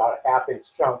 chunks, about a half-inch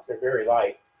chunks, are very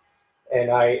light. And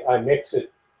I mix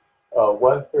it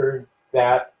 1/3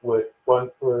 that with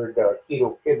 1/3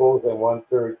 keto kibbles and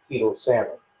 1/3 keto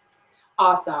salmon.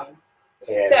 Awesome.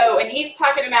 And And he's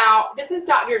talking about, this is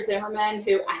Dr. Zimmerman,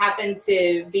 who happened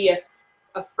to be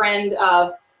a friend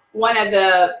of one of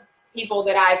the people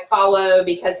that I follow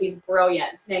because he's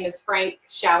brilliant. His name is Frank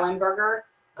Schallenberger.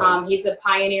 He's a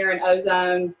pioneer in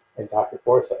ozone. and Dr.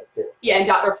 Forsyth too. Yeah, and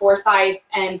Dr. Forsyth.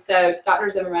 And so Dr.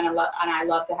 Zimmerman and I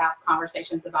love to have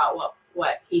conversations about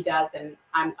what he does, and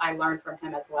I learned from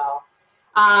him as well.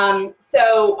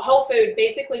 So whole food,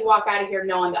 basically walk out of here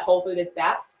knowing that whole food is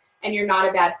best, and you're not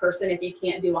a bad person if you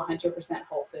can't do 100%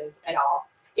 whole food at all.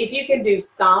 If you can do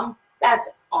some,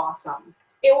 that's awesome.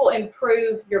 It will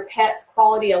improve your pet's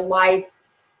quality of life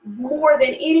more than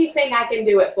anything I can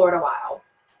do at Florida Wild,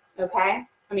 okay?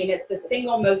 I mean, it's the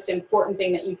single most important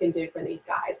thing that you can do for these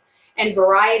guys. And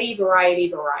variety, variety,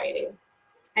 variety.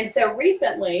 And so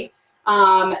recently,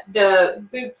 the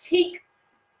boutique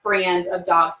brand of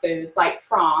dog foods like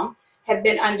From have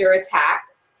been under attack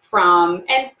from,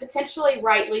 and potentially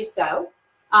rightly so,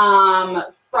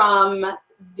 from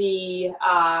the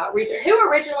research. Who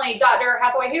originally, Dr.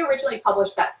 Hathaway, who originally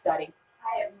published that study?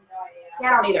 I have no idea. Yeah, I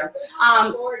don't either.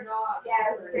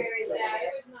 Yeah, it was very sad.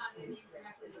 It was not any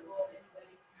reputable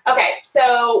anybody. Okay,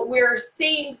 so we're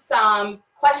seeing some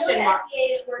question I know marks. the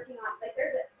FDA is working on, like,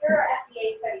 there are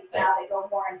FDA studies now that go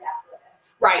more in depth with it.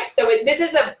 Right. So this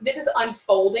is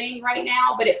unfolding right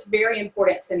now, but it's very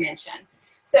important to mention.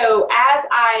 So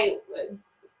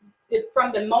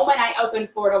from the moment I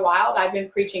opened Florida Wild, I've been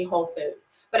preaching whole food,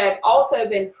 but I've also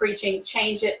been preaching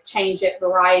change it,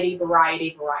 variety,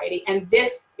 variety, variety. And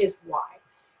this is why.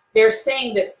 They're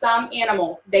saying that some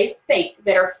animals, they think,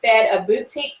 that are fed a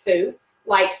boutique food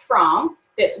like From,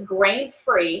 that's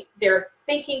grain-free, they're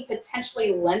thinking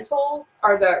potentially lentils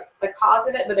are the cause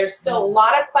of it, but there's still a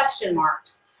lot of question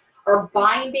marks, are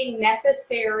binding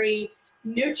necessary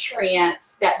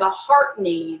nutrients that the heart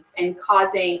needs and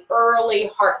causing early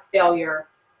heart failure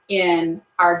in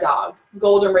our dogs.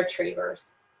 Golden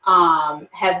retrievers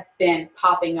have been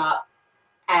popping up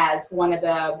as one of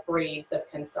the breeds of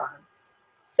concern.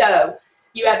 So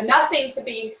you have nothing to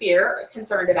be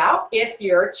concerned about if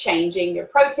you're changing your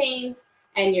proteins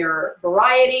and your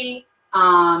variety,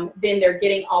 then they're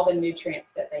getting all the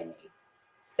nutrients that they need.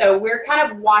 So we're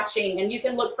kind of watching, and you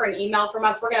can look for an email from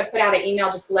us. We're going to put out an email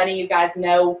just letting you guys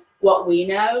know what we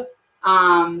know,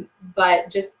 but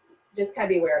just kind of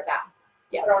be aware of that.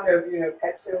 Yes. I don't know if you know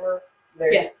Pet Sewer.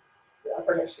 Yes. I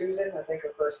forget Susan, I think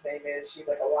her first name is. She's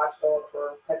like a watchdog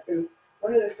for pet food.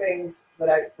 One of the things that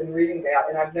I've been reading about,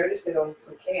 and I've noticed it on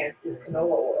some cans, is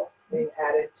canola oil being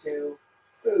added to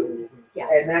food. Yeah.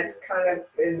 And that's kind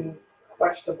of been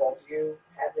questionable. Do you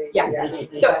have any reaction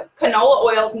to So that? canola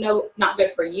oil is not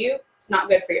good for you. It's not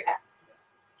good for your pet.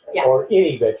 Yeah. Or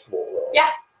any vegetable oil. Yeah,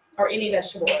 or any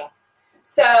vegetable oil.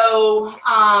 So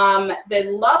the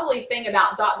lovely thing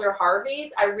about Dr.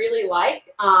 Harvey's, I really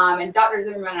like, and Dr.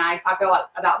 Zimmerman and I talk a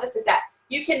lot about this, is that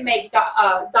you can make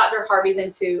Dr. Harvey's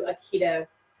into a keto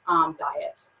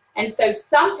diet. And so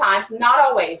sometimes, not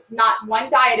always, not one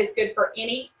diet is good for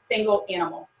any single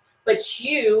animal, but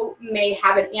you may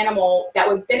have an animal that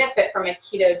would benefit from a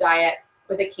keto diet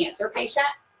with a cancer patient.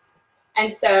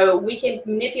 And so we can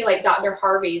manipulate Dr.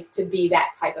 Harvey's to be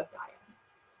that type of diet.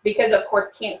 Because of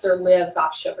course cancer lives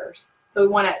off sugars. So we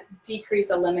want to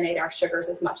eliminate our sugars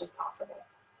as much as possible.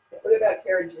 What about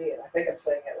carrageenan? I think I'm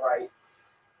saying it right.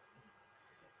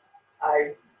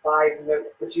 I buy milk,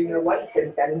 but you know what? It's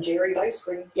in Ben and Jerry's ice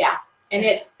cream. Yeah, and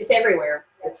it's everywhere.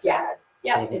 It's Yeah. sad.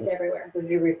 Yeah, it's everywhere. Would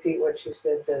you repeat what she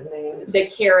said, the name? The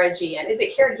carrageenan. Is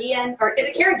it carrageenan? Or is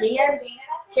it carrageenan?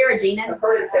 Carrageenan? I've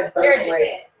heard it said both Carrageenan.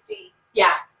 ways.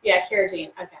 Yeah,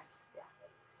 carrageenan. Okay.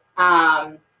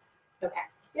 Yeah. Okay.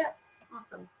 Yeah,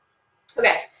 awesome.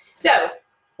 Okay, so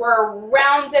we're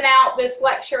rounding out this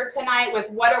lecture tonight with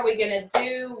what are we going to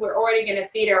do. We're already going to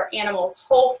feed our animals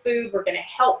whole food. We're going to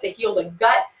help to heal the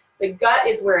gut. The gut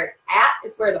is where it's at.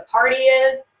 It's where the party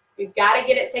is. We've got to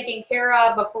get it taken care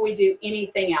of before we do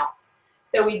anything else.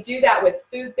 So we do that with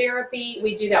food therapy.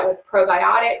 We do that with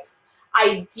probiotics.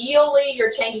 Ideally,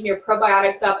 you're changing your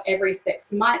probiotics up every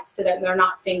 6 months so that they're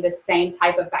not seeing the same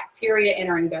type of bacteria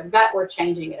entering their gut. We're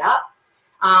changing it up.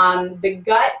 The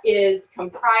gut is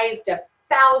comprised of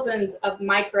thousands of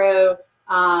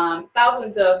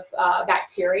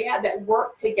bacteria that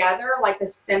work together like a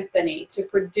symphony to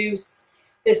produce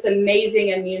this amazing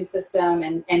immune system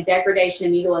and degradation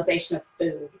and utilization of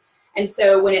food. And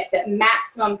so when it's at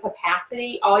maximum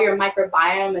capacity, all your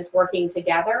microbiome is working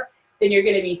together, then you're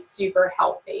going to be super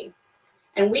healthy.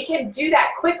 And we can do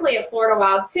that quickly at Florida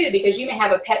Wild too, because you may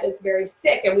have a pet that's very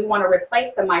sick and we want to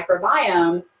replace the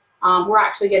microbiome. We're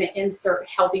actually going to insert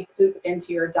healthy poop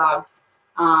into your dog's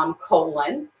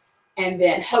colon, and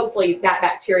then hopefully that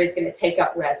bacteria is going to take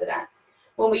up residence.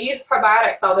 When we use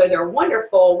probiotics, although they're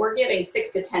wonderful, we're giving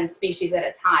 6 to 10 species at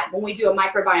a time. When we do a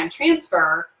microbiome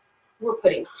transfer, we're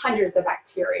putting hundreds of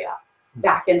bacteria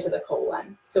back into the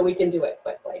colon, so we can do it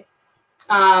quickly.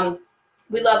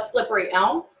 We love slippery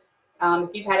elm.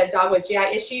 If you've had a dog with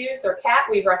GI issues or cat,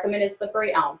 we've recommended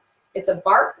slippery elm. It's a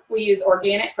bark. We use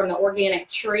organic from the organic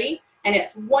tree, and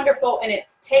it's wonderful, and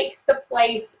it takes the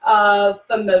place of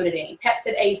famotidine,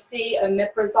 Pepsid AC,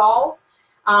 omeprazoles.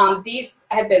 These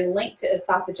have been linked to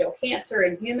esophageal cancer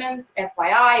in humans,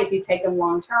 FYI, if you take them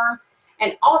long term.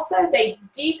 And also, they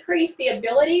decrease the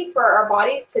ability for our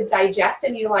bodies to digest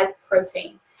and utilize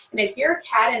protein. And if you're a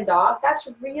cat and dog, that's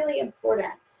really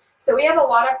important. So we have a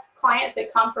lot of clients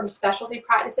that come from specialty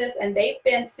practices, and they've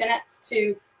been sentenced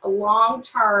to a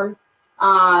long-term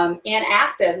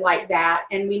antacid like that,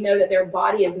 and we know that their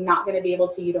body is not going to be able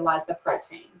to utilize the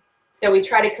protein. So we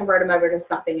try to convert them over to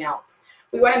something else.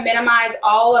 We want to minimize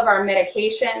all of our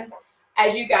medications.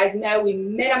 As you guys know, we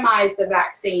minimize the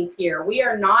vaccines here. We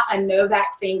are not a no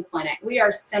vaccine clinic. We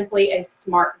are simply a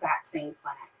smart vaccine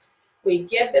clinic. We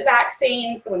give the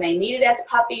vaccines when they need it as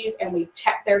puppies, and we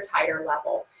check their titer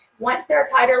level. Once their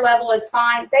titer level is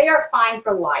fine, they are fine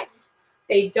for life.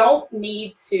 They don't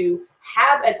need to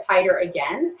have a titer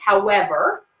again.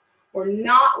 However, we're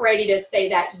not ready to say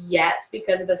that yet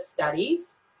because of the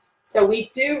studies. So we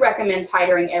do recommend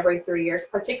titering every 3 years,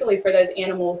 particularly for those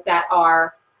animals that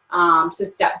are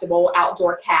susceptible,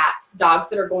 outdoor cats, dogs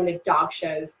that are going to dog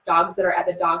shows, dogs that are at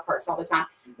the dog parks all the time.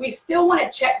 We still want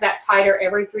to check that titer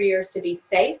every 3 years to be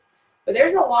safe, but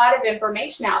there's a lot of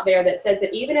information out there that says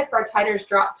that even if our titers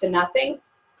drop to nothing,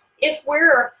 if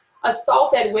we're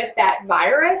assaulted with that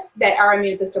virus, that our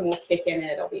immune system will kick in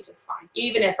and it'll be just fine,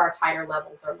 even if our titer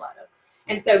levels are low.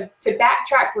 And so to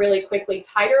backtrack really quickly,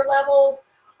 titer levels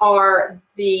are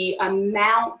the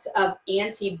amount of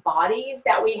antibodies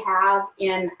that we have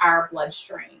in our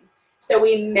bloodstream. So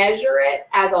we measure it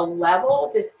as a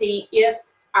level to see if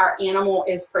our animal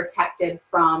is protected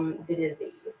from the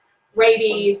disease.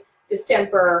 Rabies,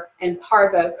 distemper, and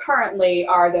parvo currently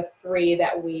are the 3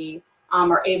 that we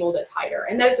are able to titer.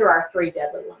 And those are our 3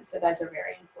 deadly ones, so those are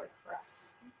very important for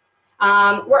us.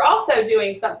 We're also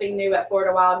doing something new at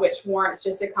Florida Wild, which warrants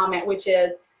just a comment, which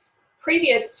is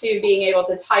previous to being able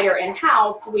to titer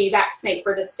in-house, we vaccinate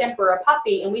for distemper a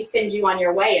puppy, and we send you on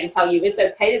your way and tell you it's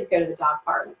okay to go to the dog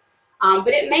park.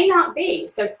 But it may not be.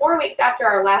 So 4 weeks after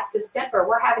our last distemper,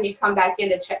 we're having you come back in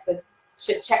to check the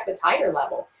titer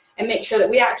level and make sure that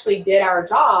we actually did our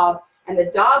job and the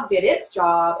dog did its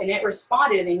job and it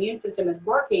responded and the immune system is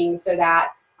working so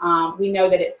that we know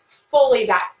that it's fully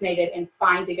vaccinated and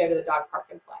fine to go to the dog park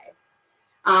and play.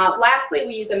 Lastly,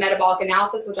 we use a metabolic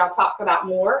analysis, which I'll talk about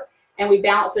more, and we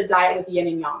balance the diet with yin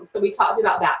and yang. So we talked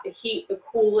about that, the heat, the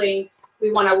cooling.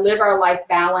 We want to live our life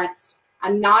balanced.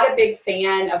 I'm not a big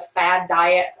fan of fad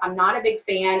diets. I'm not a big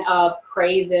fan of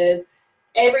crazes.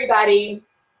 Everybody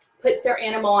puts their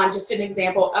animal on, just an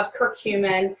example, of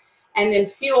curcumin, and then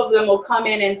few of them will come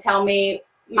in and tell me,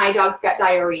 my dog's got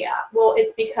diarrhea. Well,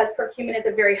 it's because curcumin is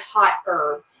a very hot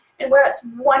herb. And where it's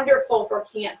wonderful for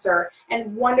cancer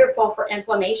and wonderful for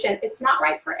inflammation, it's not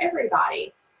right for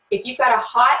everybody. If you've got a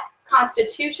hot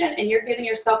constitution and you're giving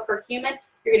yourself curcumin,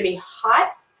 you're going to be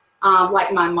hot,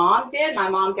 like my mom did. My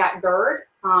mom got GERD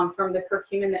from the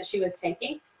curcumin that she was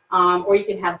taking, or you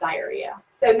can have diarrhea.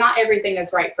 So not everything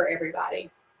is right for everybody.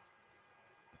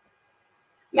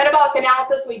 Metabolic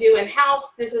analysis we do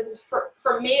in-house. This is,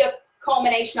 for me, a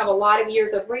culmination of a lot of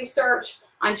years of research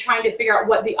on trying to figure out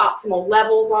what the optimal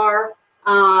levels are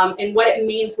and what it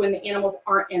means when the animals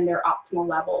aren't in their optimal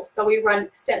levels. So we run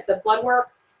extensive blood work,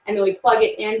 and then we plug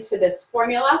it into this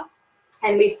formula,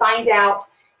 and we find out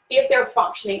if they're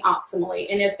functioning optimally.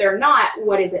 And if they're not,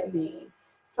 what does it mean?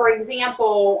 For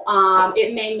example,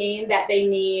 it may mean that they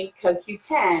need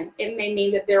CoQ10. It may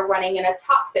mean that they're running in a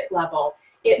toxic level.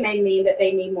 It may mean that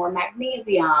they need more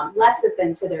magnesium,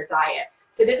 lecithin to their diet.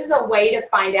 So this is a way to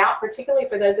find out, particularly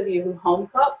for those of you who home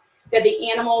cook, that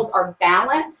the animals are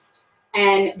balanced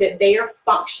and that they are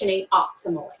functioning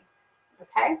optimally,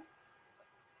 okay?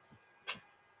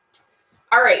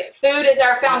 All right, food is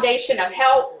our foundation of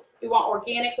health. We want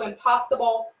organic when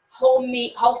possible. Whole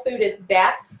meat, whole food is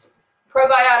best.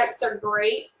 Probiotics are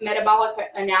great. Metabolic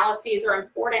analyses are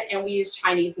important, and we use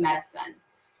Chinese medicine.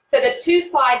 So the two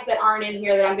slides that aren't in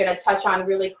here that I'm going to touch on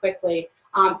really quickly,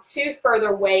 two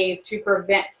further ways to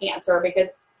prevent cancer, because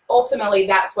ultimately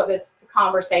that's what this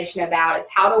conversation about is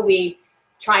how do we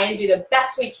try and do the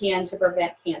best we can to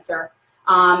prevent cancer,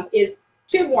 is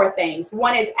two more things.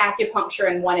 One is acupuncture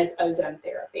and one is ozone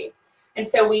therapy. And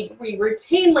so we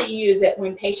routinely use it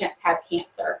when patients have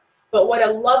cancer. But what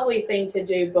a lovely thing to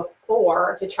do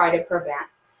before to try to prevent.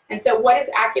 And so what does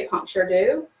acupuncture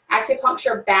do?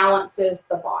 Acupuncture balances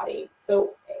the body.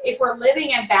 So if we're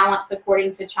living in balance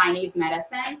according to Chinese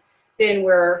medicine, then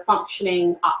we're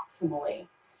functioning optimally.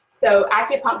 So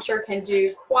acupuncture can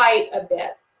do quite a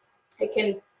bit. It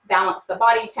can balance the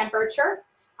body temperature.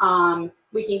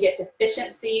 We can get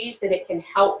deficiencies that it can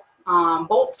help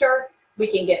bolster. We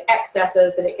can get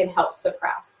excesses that it can help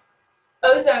suppress.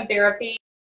 Ozone therapy,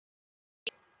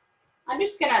 I'm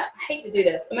just gonna, I hate to do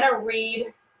this, I'm gonna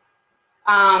read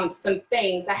some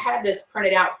things. I had this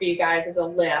printed out for you guys as a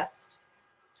list.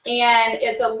 And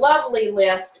it's a lovely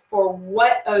list for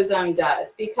what ozone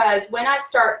does, because when I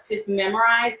start to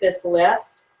memorize this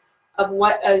list of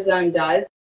what ozone does,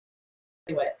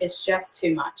 it's just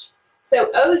too much.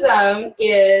 So ozone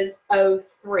is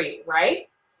O3, right?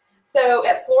 So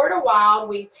at Florida Wild,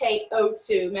 we take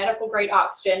O2, medical grade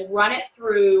oxygen, run it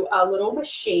through a little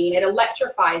machine, it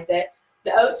electrifies it,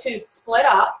 the O2 split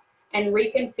up and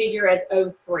reconfigure as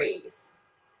O3s.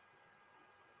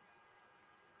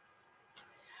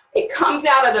 It comes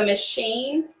out of the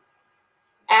machine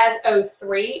as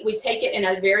O3. We take it in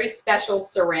a very special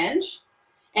syringe.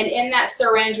 And in that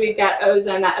syringe, we've got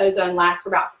ozone. That ozone lasts for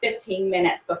about 15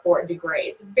 minutes before it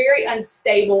degrades. Very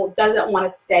unstable, doesn't want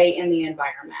to stay in the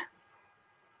environment.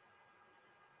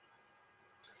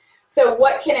 So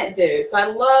what can it do? So I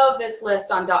love this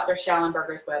list on Dr.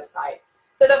 Schallenberger's website.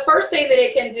 So the first thing that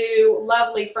it can do,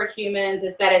 lovely for humans,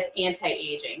 is that it's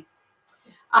anti-aging.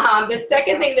 The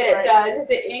second thing that it does is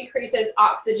it increases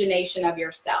oxygenation of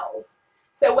your cells.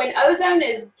 So when ozone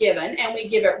is given, and we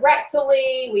give it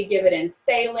rectally, we give it in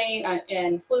saline,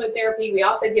 in fluid therapy, we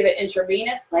also give it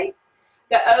intravenously,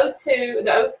 the O2,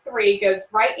 the O3 goes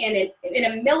right in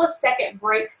a millisecond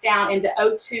breaks down into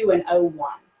O2 and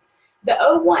O1. The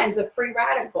O1 is a free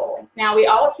radical. Now we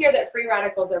all hear that free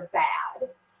radicals are bad,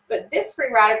 but this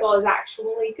free radical is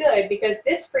actually good because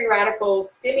this free radical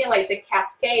stimulates a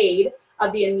cascade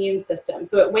of the immune system.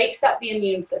 So it wakes up the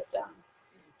immune system.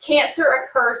 Cancer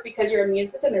occurs because your immune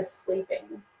system is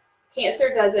sleeping. Your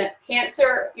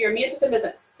immune system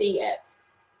doesn't see it.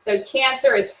 So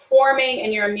cancer is forming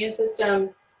in your immune system,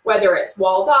 whether it's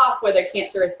walled off, whether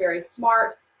cancer is very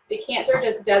smart, the immune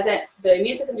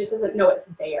system just doesn't know it's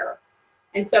there.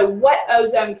 And so what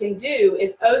ozone can do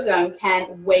is ozone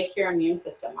can wake your immune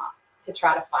system up to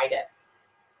try to fight it.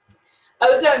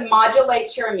 Ozone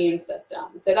modulates your immune system.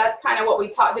 So that's kind of what we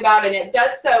talked about, and it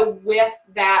does so with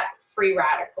that free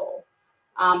radical.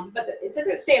 But it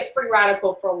doesn't stay a free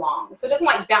radical for long. So it doesn't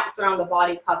like bounce around the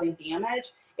body causing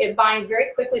damage. It binds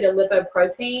very quickly to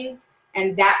lipoproteins,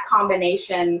 and that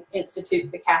combination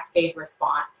institutes the cascade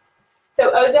response.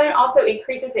 So ozone also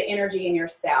increases the energy in your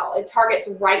cell. It targets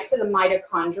right to the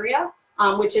mitochondria,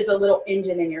 which is a little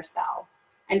engine in your cell.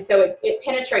 And so it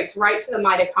penetrates right to the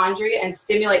mitochondria and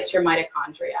stimulates your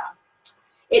mitochondria.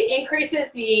 It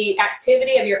increases the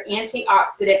activity of your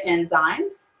antioxidant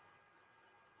enzymes.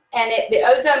 And the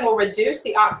ozone will reduce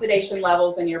the oxidation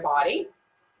levels in your body.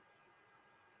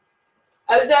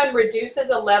 Ozone reduces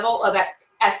the level of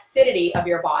acidity of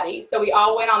your body. So we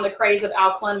all went on the craze of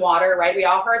alkaline water, right? We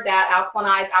all heard that,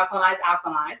 alkalinize, alkalinize,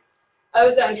 alkalinize.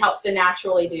 Ozone helps to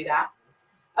naturally do that.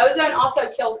 Ozone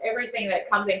also kills everything that it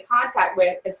comes in contact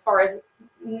with as far as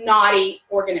naughty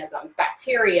organisms,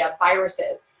 bacteria,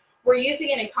 viruses. We're using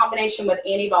it in combination with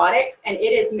antibiotics, and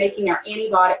it is making our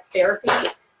antibiotic therapy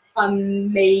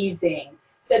amazing.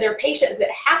 So there are patients that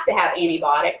have to have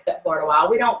antibiotics at Florida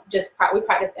Wild. We don't just, we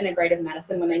practice integrative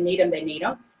medicine. When they need them, they need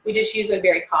them. We just use them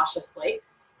very cautiously.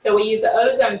 So we use the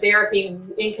ozone therapy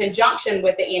in conjunction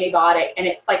with the antibiotic, and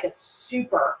it's like a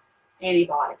super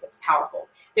antibiotic. It's powerful.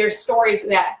 There's stories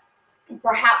that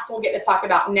perhaps we'll get to talk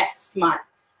about next month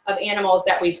of animals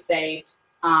that we've saved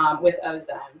with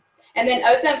ozone. And then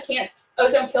ozone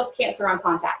kills cancer on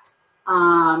contact.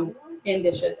 In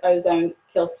dishes, ozone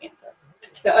kills cancer.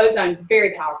 So ozone is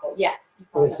very powerful. Yes.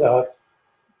 Is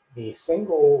the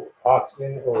single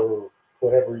oxygen or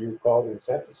whatever you call it, is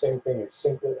that the same thing as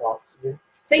singlet oxygen?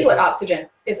 Singlet oxygen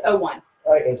is O1.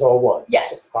 It's O1.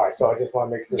 Yes. All right, so I just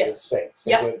want to make sure Yes. it's the same.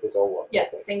 Singlet is O1. Yeah,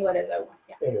 Okay. singlet is O1.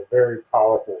 Yeah. And a very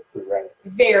powerful free radical.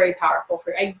 Very powerful,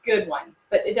 a good one,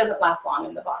 but it doesn't last long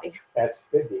in the body. That's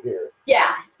good to hear.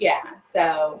 Yeah, yeah.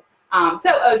 So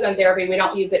ozone therapy, we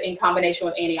don't use it in combination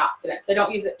with antioxidants. So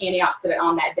don't use an antioxidant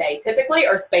on that day typically,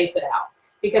 or space it out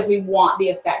because we want the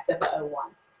effect of the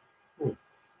O1.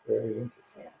 Very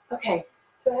interesting. Okay.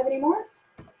 Do I have any more?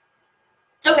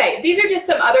 Okay, these are just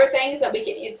some other things that we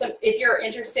can. If you're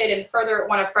interested in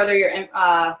want to further your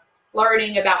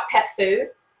learning about pet food,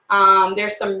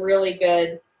 there's some really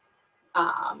good.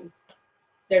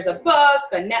 There's a book,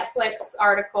 a Netflix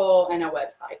article, and a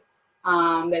website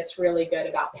that's really good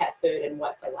about pet food and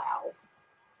what's allowed.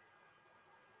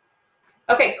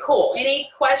 Okay, cool. Any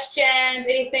questions?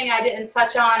 Anything I didn't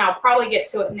touch on? I'll probably get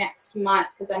to it next month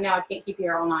because I know I can't keep you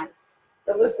here all night.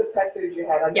 The list of pet foods you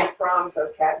had, I Yeah. know From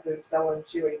says cat food, Stella and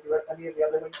Chewy. Do any of the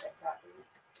other ones have cat food?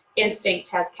 Instinct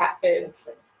has cat food.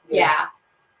 Yeah.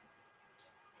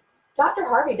 Dr.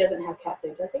 Harvey doesn't have cat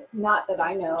food, does he? Not that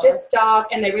I know. Just dog,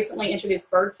 and they recently introduced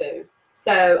bird food.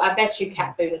 So I bet you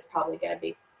cat food is probably going to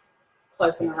be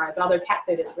close on the horizon, although cat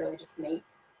food is really just meat.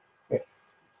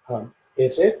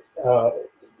 Is it,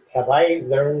 have I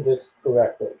learned this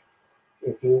correctly?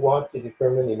 If you want to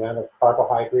determine the amount of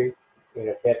carbohydrate in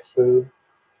a pet's food,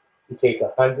 you take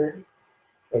 100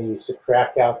 and you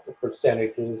subtract out the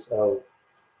percentages of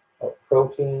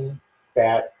protein,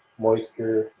 fat,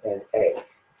 moisture, and egg.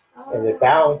 And the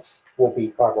balance will be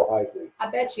carbohydrate. I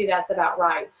bet you that's about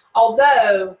right.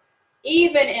 Although,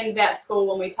 even in vet school,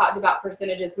 when we talked about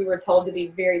percentages, we were told to be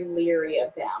very leery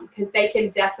of them because they can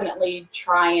definitely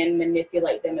try and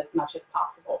manipulate them as much as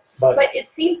possible. But it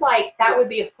seems like that would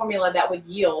be a formula that would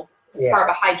yield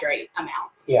carbohydrate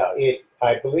amounts. Yeah,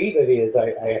 I believe it is.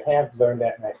 I have learned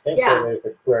that, and I think that is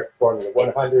the correct formula.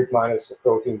 100 minus the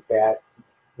protein, fat,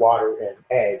 water, and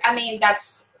egg. I mean,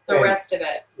 that's the rest of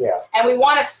it. Yeah. And we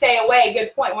want to stay away,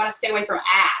 good point, we want to stay away from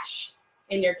ash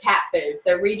in your cat food.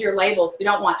 So read your labels. We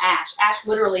don't want ash. Ash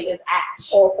literally is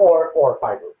ash. Or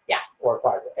fiber. Yeah. Or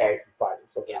fiber, ash and fiber.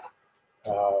 So, yeah.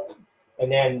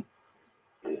 And then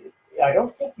I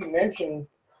don't think you mentioned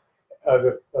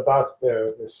about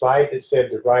the slide that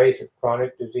said the rise of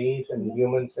chronic disease in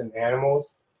humans and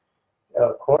animals,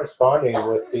 corresponding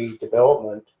with the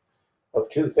development of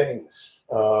two things.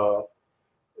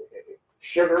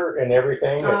 Sugar and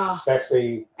everything,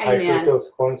 especially high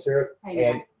fructose corn syrup,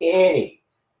 and any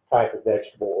type of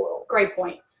vegetable oil. Great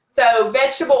point. So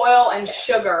vegetable oil and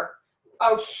sugar,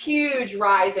 a huge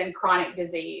rise in chronic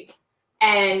disease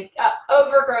and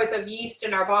overgrowth of yeast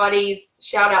in our bodies.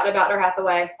 Shout out to Dr.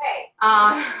 Hathaway. Hey.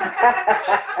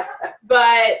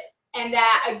 And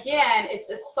that, again, it's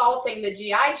assaulting the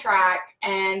GI tract,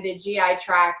 and the GI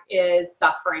tract is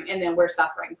suffering, and then we're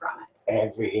suffering from it.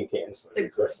 And leading to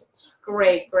insulin resistance.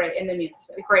 Great, and the immune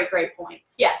system. Great point.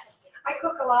 Yes? I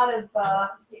cook a lot of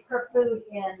her food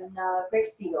in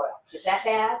grapeseed oil. Is that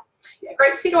bad? Yeah,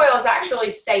 grapeseed oil is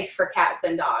actually safe for cats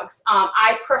and dogs.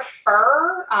 I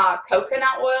prefer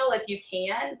coconut oil if you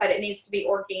can, but it needs to be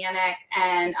organic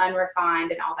and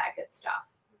unrefined and all that good stuff.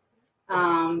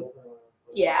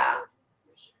 Yeah,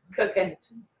 cooking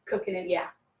it, yeah.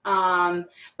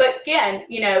 But again,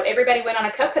 everybody went on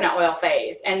a coconut oil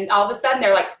phase, and all of a sudden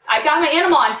they're like, I got my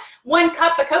animal on 1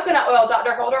 cup of coconut oil,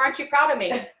 Dr. Holder, aren't you proud of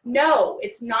me? No,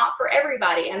 it's not for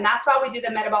everybody, and that's why we do the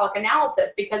metabolic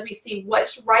analysis, because we see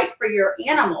what's right for your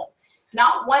animal.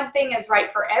 Not one thing is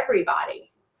right for everybody.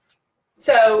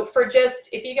 So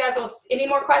if you guys will, any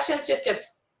more questions, just a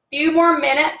few more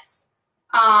minutes.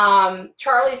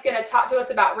 Charlie's going to talk to us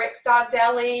about Rick's Dog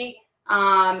Deli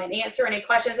and answer any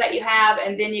questions that you have,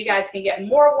 and then you guys can get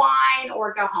more wine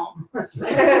or go home.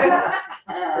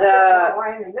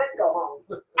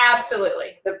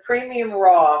 Absolutely. The premium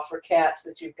raw for cats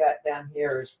that you've got down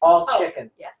here is all chicken.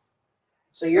 Yes.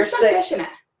 So you're There's some fish in it.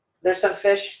 There's some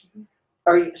fish.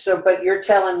 But you're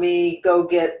telling me go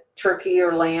get turkey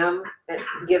or lamb and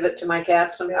give it to my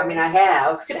cats? I mean, I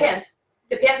have.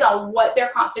 Depends on what their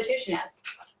constitution is.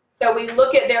 So we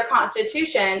look at their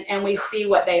constitution and we see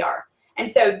what they are. And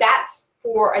so that's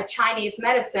for a Chinese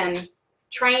medicine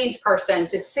trained person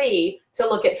to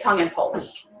look at tongue and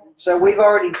pulse. So we've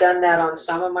already done that on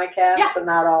some of my cats, but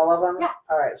not all of them? Yeah.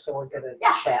 All right, so we're going to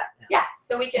chat now. Yeah,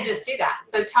 so we can just do that.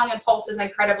 So tongue and pulse is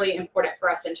incredibly important for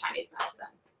us in Chinese medicine.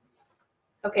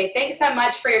 Okay, thanks so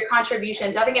much for your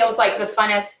contributions. I think it was like the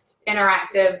funnest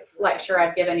interactive lecture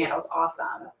I've given yet. It was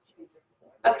awesome.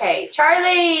 Okay,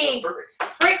 Charlie,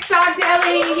 Rick's Dog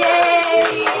Deli,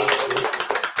 yay!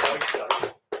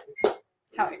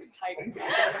 How exciting. Yay.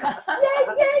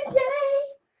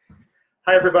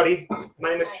 Hi everybody,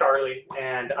 my name is Charlie,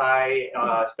 and I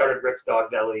started Rick's Dog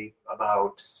Deli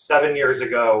about 7 years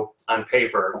ago on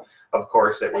paper. Of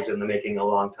course, it was in the making a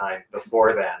long time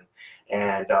before then.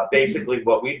 And basically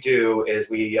what we do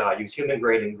is we use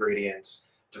human-grade ingredients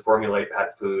to formulate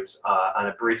pet foods on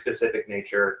a breed-specific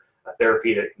nature, a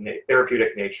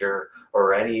therapeutic nature,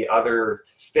 or any other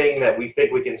thing that we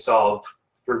think we can solve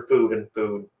through food and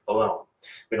food alone.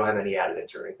 We don't have any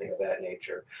additives or anything of that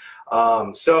nature.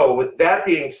 So with that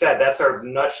being said, that's our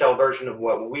nutshell version of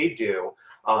what we do.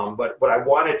 But what I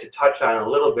wanted to touch on a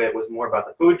little bit was more about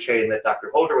the food chain that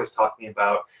Dr. Holder was talking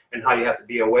about and how you have to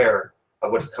be aware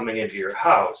of what's coming into your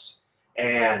house.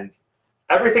 And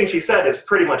everything she said is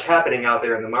pretty much happening out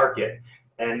there in the market.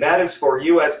 And that is for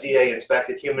USDA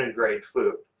inspected human grade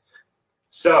food.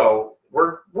 So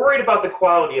we're worried about the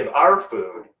quality of our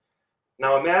food.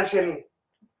 Now imagine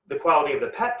the quality of the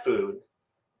pet food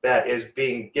that is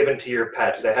being given to your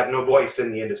pets that have no voice in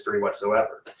the industry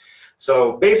whatsoever.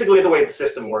 So basically the way the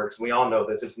system works, we all know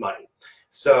this, is money.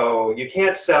 So you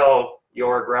can't sell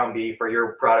your ground beef or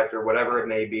your product or whatever it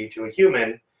may be to a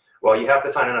human. Well, you have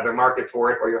to find another market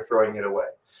for it or you're throwing it away.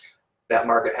 That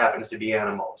market happens to be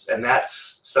animals. And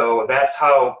that's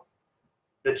how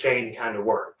the chain kind of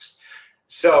works.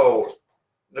 So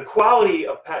the quality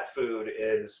of pet food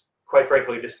is quite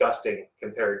frankly disgusting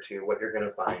compared to what you're going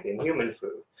to find in human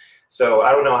food. So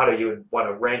I don't know how you would want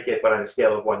to rank it, but on a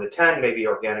scale of 1 to 10, maybe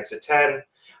organic's a 10.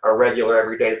 Our regular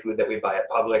everyday food that we buy at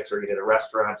Publix or eat at a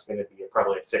restaurant is going to be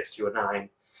probably a 6 to a 9.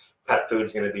 Pet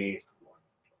food's going to be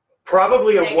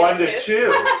probably a -1 to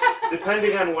 2,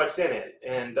 depending on what's in it.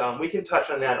 And we can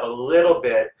touch on that a little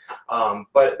bit,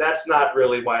 but that's not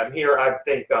really why I'm here. I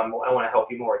think I want to help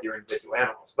you more with your individual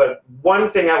animals. But one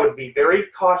thing I would be very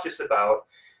cautious about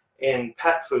in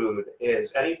pet food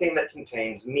is anything that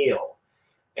contains meal.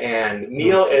 And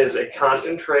meal is a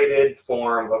concentrated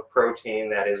form of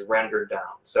protein that is rendered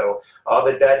down. So all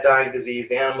the dead, dying,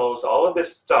 diseased animals, all of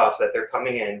this stuff that they're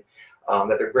coming in,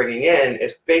 that they're bringing in,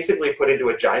 is basically put into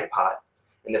a giant pot.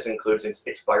 And this includes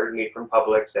expired meat from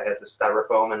Publix that has the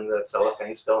styrofoam and the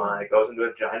cellophane still on it. It goes into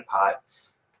a giant pot.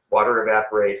 Water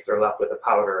evaporates. They're left with a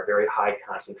powder, a very high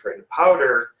concentrated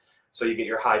powder. So you get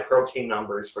your high protein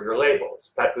numbers for your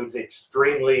labels. Pet food's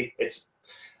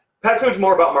pet food's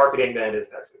more about marketing than it is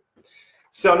pet food.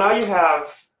 So now you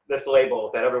have this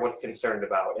label that everyone's concerned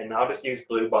about, and I'll just use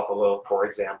Blue Buffalo for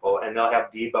example, and they'll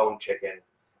have deboned chicken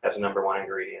as a #1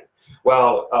 ingredient.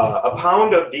 Well, a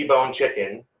pound of deboned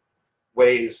chicken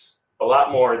weighs a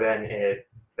lot more than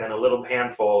a little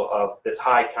handful of this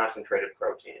high concentrated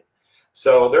protein.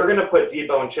 So they're going to put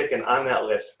deboned chicken on that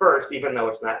list first, even though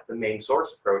it's not the main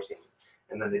source of protein.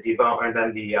 And then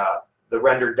the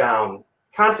rendered down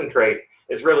concentrate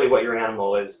is really what your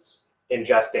animal is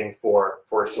ingesting for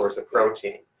a source of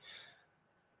protein.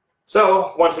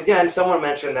 So once again, someone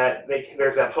mentioned that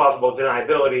there's that plausible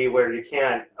deniability where you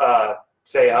can't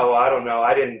say, oh, I don't know,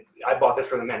 I bought this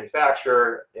from the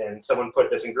manufacturer and someone put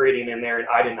this ingredient in there and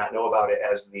I did not know about it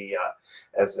as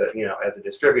a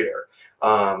distributor.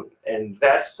 And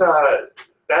that's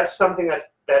something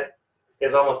that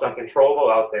is almost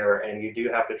uncontrollable out there, and you do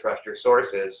have to trust your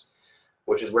sources,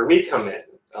 which is where we come in.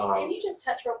 Can you just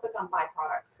touch real quick on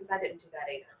byproducts, because I didn't do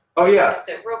that either. Oh yeah. Just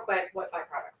real quick, what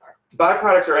byproducts are.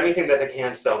 Byproducts are anything that they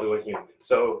can't sell to a human.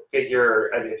 So if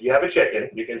you have a chicken,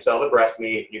 you can sell the breast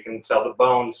meat, you can sell the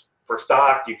bones for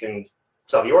stock, you can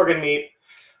sell the organ meat,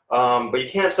 but you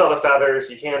can't sell the feathers,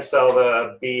 you can't sell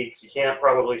the beaks, you can't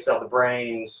probably sell the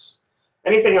brains,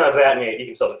 anything of that nature. You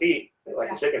can sell the feet, like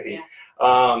the chicken feet.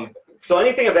 Yeah. So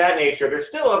anything of that nature, there's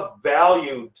still a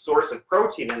valued source of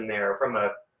protein in there from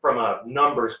a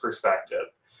numbers perspective.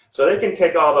 So they can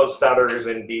take all those feathers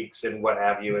and beaks and what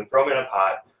have you and throw them in a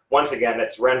pot. Once again,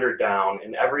 it's rendered down,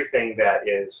 and everything that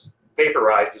is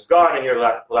vaporized is gone, and you're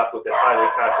left with this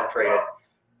highly concentrated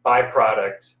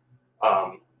byproduct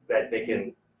that they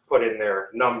can put in their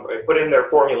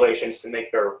formulations to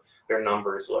make their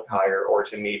numbers look higher or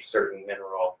to meet certain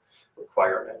mineral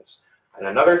requirements. And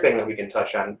another thing that we can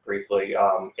touch on briefly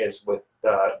is with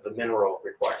the mineral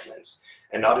requirements.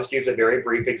 And I'll just use a very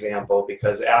brief example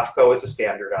because AFCO is a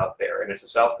standard out there, and it's a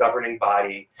self-governing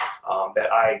body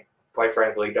that I, quite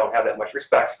frankly, don't have that much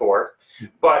respect for.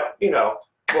 But,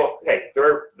 well, hey,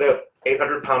 they're the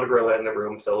 800-pound gorilla in the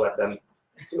room, so let them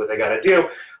do what they got to do.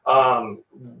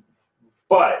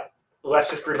 But let's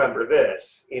just remember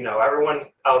this.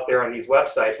 Everyone out there on these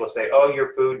websites will say, oh,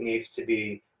 your food needs to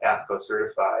be AFCO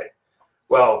certified.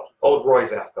 Well, Old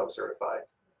Roy's AFCO certified.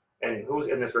 And who's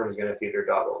in this room is going to feed their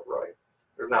dog Old Roy?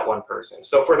 There's not one person.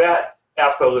 So for that,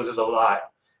 AFCO loses a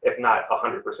lot, if not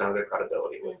 100% of their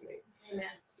credibility with me. Amen.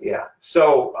 Yeah.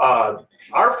 So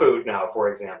our food now, for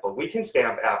example, we can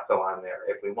stamp AFCO on there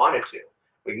if we wanted to.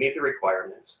 We meet the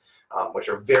requirements, which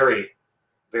are very,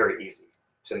 very easy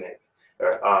to make.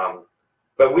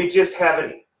 But we just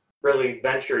haven't really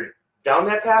ventured down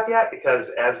that path yet because,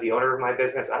 as the owner of my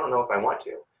business, I don't know if I want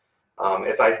to.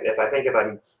 If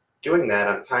I'm doing that,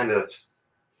 I'm kind of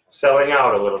selling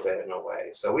out a little bit in a way.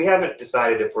 So we haven't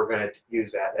decided if we're going to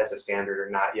use that as a standard or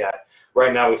not yet.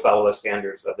 Right now we follow the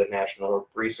standards of the National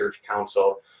Research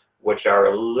Council, which are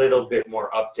a little bit more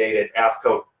updated.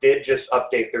 AFCO did just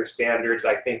update their standards.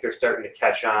 I think they're starting to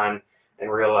catch on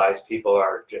and realize people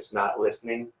are just not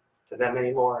listening to them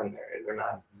anymore, and they're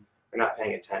not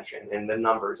paying attention, and the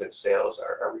numbers and sales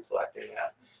are reflecting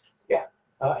that. Yeah.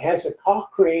 Has the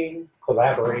Cochrane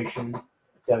collaboration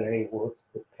done any work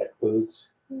with pet foods?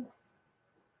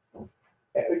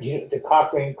 The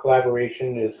Cochrane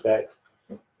collaboration is that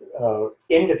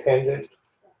independent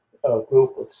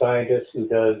group of scientists who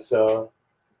does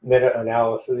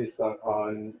meta-analysis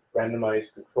on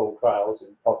randomized controlled trials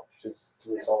and publishes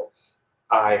the results.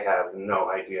 I have no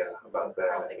idea about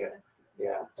that.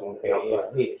 Yeah. Okay.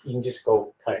 Yeah. You can just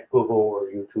go kind of Google or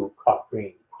YouTube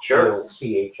Cochrane. Sure.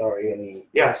 CHRANE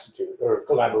Yeah. Institute or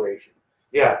collaboration.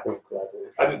 Yeah.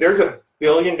 Collaboration. I mean, there's a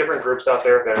billion different groups out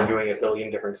there that are doing a billion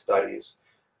different studies,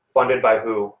 funded by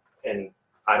who, and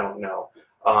I don't know.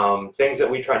 Things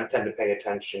that we tend to pay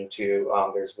attention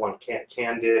to. There's one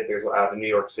Candid. There's out of New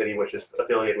York City, which is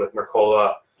affiliated with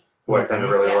Mercola, who I kind of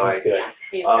really like. Yes,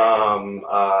 he's very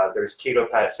good. There's Keto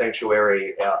Pet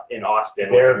Sanctuary in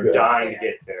Austin. They're I'm good. dying to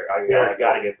get there. I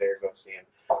got to get there, go see him.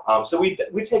 So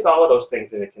we take all of those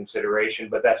things into consideration,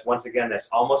 but that's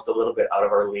almost a little bit out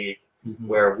of our league,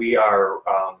 where we are,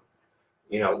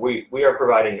 we are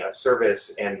providing a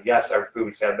service, and yes, our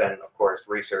foods have been, of course,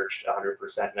 researched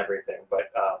 100% and everything,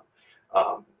 but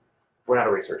we're not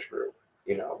a research group.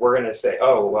 We're going to say,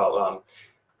 oh, well,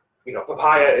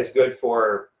 papaya is good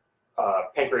for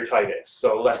pancreatitis,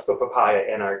 so let's put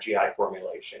papaya in our GI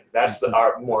formulation. That's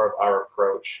more of our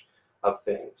approach of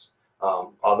things.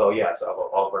 Although, yes,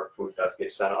 all of our food does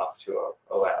get sent off to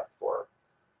a lab for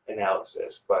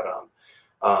analysis, but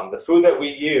the food that we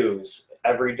use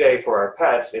every day for our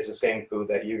pets is the same food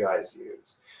that you guys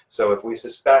use. So if we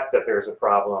suspect that there's a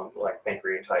problem like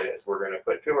pancreatitis, we're going to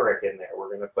put turmeric in there. We're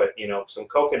going to put, some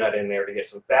coconut in there to get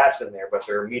some fats in there, but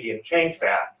they're medium chain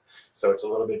fats, so it's a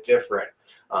little bit different.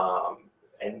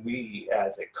 And we,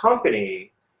 as a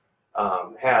company,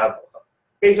 have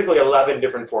basically 11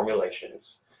 different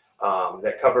formulations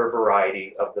that cover a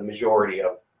variety of the majority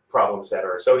of problems that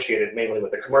are associated mainly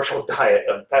with the commercial diet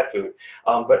of pet food,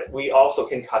 but we also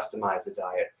can customize the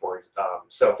diet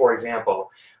for example,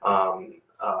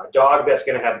 a dog that's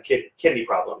going to have kidney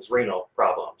problems, renal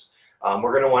problems,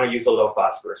 we're going to want to use a low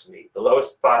phosphorus meat. The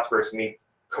lowest phosphorus meat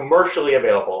commercially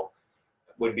available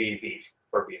would be beef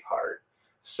or beef hard.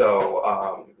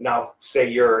 So now say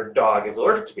your dog is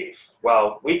allergic to beef.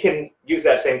 Well, we can use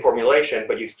that same formulation,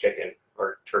 but use chicken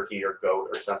or turkey or goat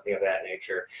or something of that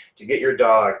nature to get your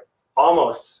dog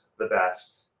almost the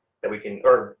best that we can,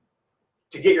 or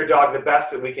to get your dog the best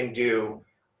that we can do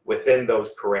within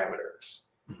those parameters.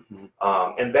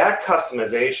 And that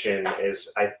customization is,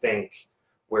 I think,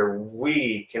 where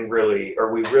we can really,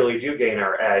 or we really do gain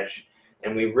our edge,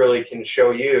 and we really can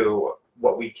show you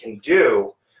what we can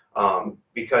do,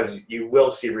 because you will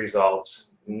see results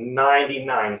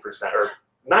 99%, or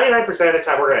 99% of the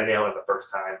time we're going to nail it the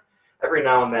first time. Every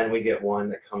now and then we get one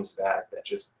that comes back that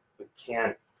just we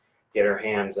can't get our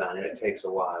hands on, and it takes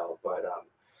a while. But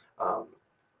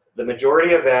the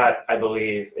majority of that, I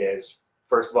believe, is,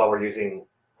 first of all, we're using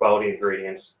quality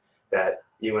ingredients that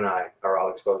you and I are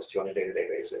all exposed to on a day-to-day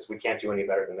basis. We can't do any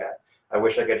better than that. I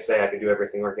wish I could say I could do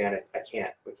everything organic. I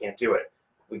can't. We can't do it.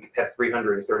 We have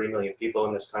 330 million people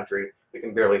in this country. We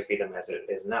can barely feed them as it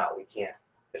is now. We can't.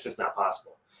 It's just not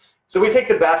possible. So we take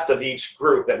the best of each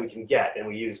group that we can get, and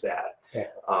we use that. Yeah.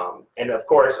 And of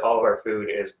course, all of our food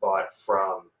is bought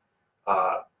from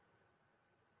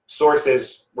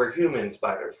sources where humans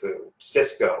buy their food.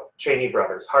 Sysco, Cheney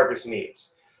Brothers, Harvest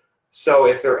Meats. So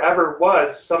if there ever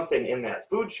was something in that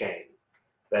food chain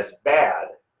that's bad,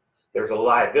 there's a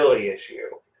liability issue.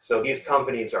 So these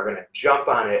companies are going to jump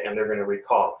on it, and they're going to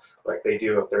recall, like they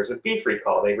do if there's a beef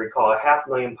recall. They recall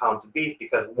 500,000 pounds of beef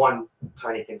because one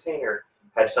tiny container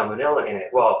had salmonella in it.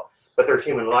 Well, but there's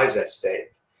human lives at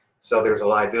stake, so there's a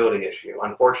liability issue.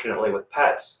 Unfortunately, with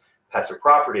pets are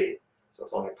property, so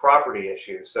it's only a property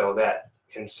issue. So that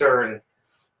concern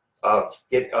of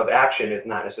action is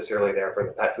not necessarily there for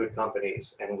the pet food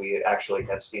companies, and we actually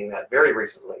have seen that very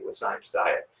recently with Science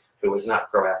Diet. who was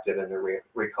not proactive in the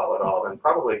recall at all, and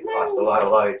probably cost a lot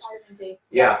of lives.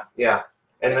 Yeah, yeah.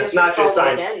 And it's not just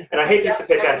science. And I hate just to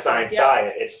pick on science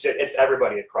diet. It's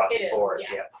everybody across the board.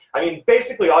 Yeah. I mean,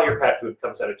 basically all your pet food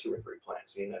comes out of 2 or 3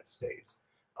 plants in the United States,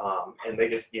 and they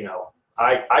just, you know,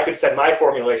 I could send my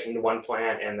formulation to one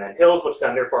plant, and then Hills would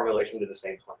send their formulation to the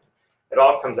same plant. It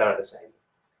all comes out of the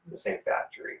same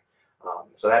factory.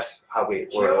 So that's how we.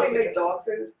 Do you only make dog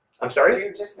food? I'm sorry? Do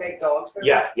you just make dog food?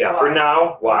 Yeah, yeah. For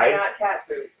now, why? Not cat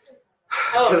food.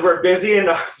 Because we're busy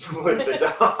enough with the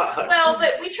dog. Well,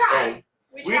 but we try. And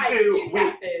We try to do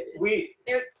cat food.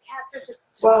 Cats are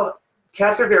just. Well,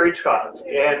 cats are very tough,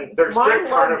 and they're strict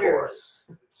carnivores.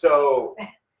 So,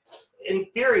 in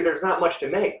theory, there's not much to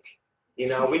make. You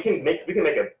know, we can make a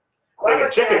thing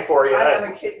of chicken for you. I have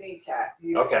a kidney cat.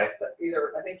 He's Okay.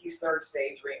 I think he's 3rd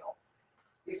stage renal.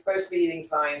 He's supposed to be eating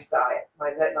science diet.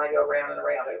 My vet and I go round and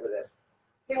around over this.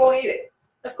 He won't eat it.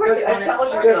 Of course, he won't.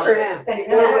 Tells you Good for something. him.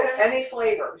 He won't eat any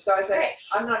flavor. So I said, Right.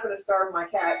 I'm not going to starve my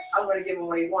cat. I'm going to give him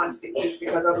what he wants to eat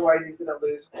because otherwise he's going to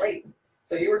lose weight.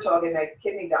 So you were talking like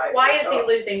kidney diet. Why is he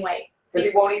losing weight? Because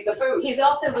he won't eat the food. He's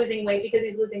also losing weight because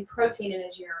he's losing protein in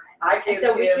his urine. I And give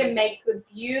so we him- can make the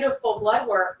beautiful blood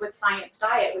work with science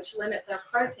diet, which limits our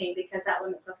protein because that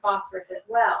limits the phosphorus as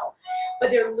well. But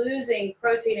they're losing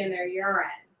protein in their urine.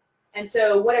 And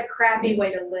so what a crappy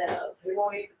way to live. He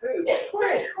won't eat the food. Of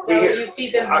course. So you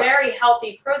feed them very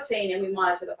healthy protein and we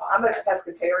monitor the I'm a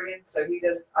phosphorus. pescatarian, so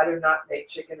I do not make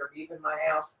chicken or beef in my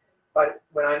house. But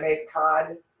when I make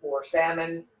cod or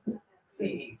salmon,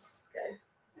 he eats.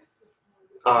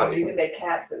 You can make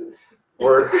cat food.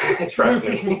 Trust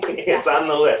me, it's on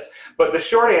the list. But the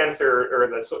short answer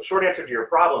to your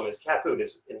problem is cat food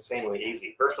is insanely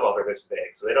easy. First of all, they're this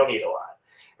big, so they don't eat a lot.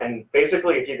 And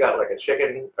basically, if you got like a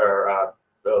chicken or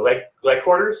leg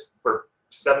quarters for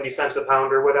 70 cents a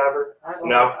pound or whatever, I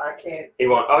can't. he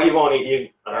won't. Oh, you won't eat. You.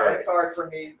 All right. It's hard for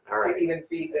me All to even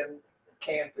feed them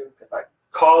canned food because I.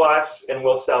 Call us and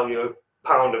we'll sell you a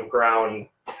pound of ground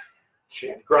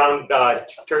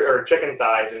or chicken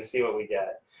thighs and see what we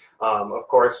get. Of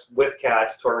course, with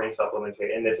cats, taurine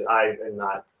supplementation, and this I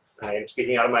am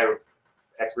speaking out of my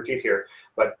expertise here,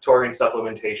 but taurine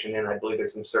supplementation, and I believe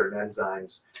there's some certain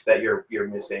enzymes that you're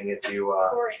missing if you.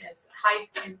 Taurine is high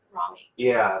in raw meat.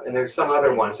 Yeah, and there's some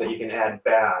other ones that you can add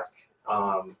back.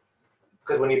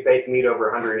 Because when you bake meat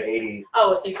over 180.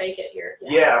 Oh, if you bake it here.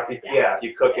 Yeah, if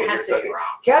you cook it, It has you're to be cooking. raw.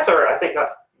 Cats are, I think,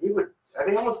 are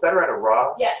they almost better at a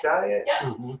raw diet?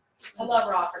 Yep. Mm-hmm. I love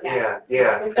raw for cats.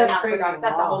 Yeah. But not for dogs.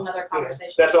 That's a whole nother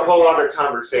conversation. That's a whole other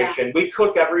conversation. Yeah. We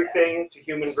cook everything to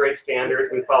human grade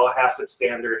standards. We follow HACCP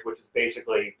standards, which is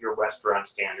basically your restaurant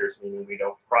standards, meaning we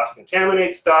don't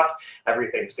cross-contaminate stuff.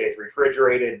 Everything stays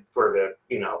refrigerated for the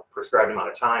prescribed amount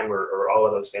of time, or all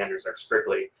of those standards are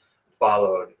strictly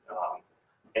followed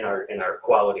in our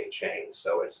quality chain.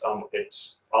 So it's almost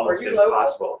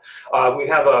impossible. We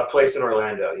have a place in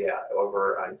Orlando,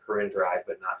 over on Corinne Drive,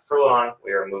 but not for long.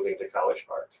 We are moving to College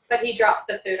Park. But he drops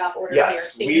the food off orders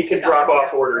yes, here. we can drop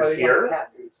off orders here.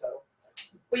 Cat food, so.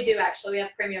 We do actually. We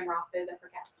have premium raw food for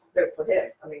cats. Good for him.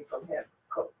 I mean, from him.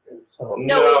 Cooked food. So.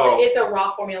 No, it's a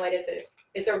raw formulated food.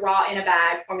 It's a raw in a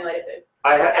bag formulated food.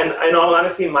 And in all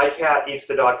honesty, my cat eats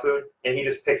the dog food, and he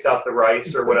just picks out the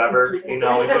rice or whatever, and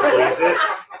just leaves it,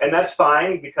 and that's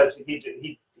fine because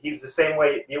he's the same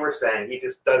way you were saying. He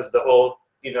just does the whole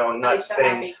nuts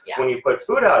thing when you put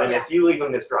food out, and if you leave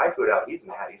him this dry food out, he's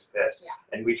mad, he's pissed.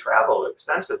 And we travel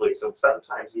extensively, so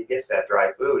sometimes he gets that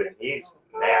dry food, and he's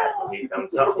mad when he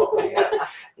comes home.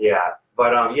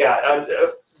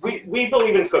 We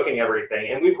believe in cooking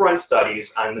everything, and we've run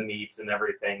studies on the meats and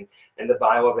everything, and the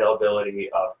bioavailability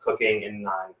of cooking and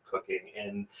non-cooking,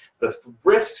 and the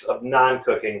risks of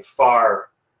non-cooking far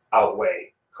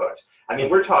outweigh cooked. I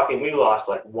mean, we're talking, we lost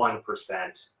like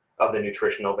 1% of the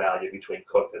nutritional value between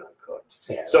cooked and uncooked.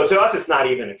 Yeah. So to us, it's not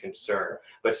even a concern.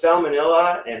 But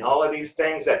salmonella and all of these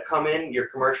things that come in your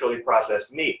commercially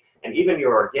processed meat, and even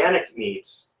your organic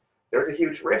meats, there's a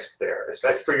huge risk there,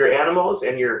 especially for your animals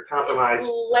and your compromised.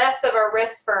 It's less of a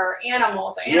risk for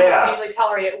animals. Animals can usually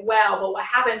tolerate it well, but what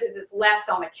happens is it's left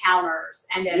on the counters,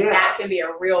 and then that can be a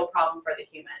real problem for the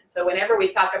human. So whenever we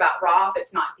talk about raw, if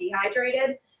it's not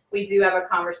dehydrated, we do have a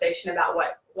conversation about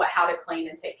how to clean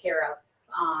and take care of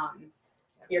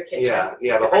your kitchen.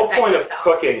 Yeah. The whole point of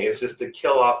cooking is just to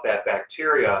kill off that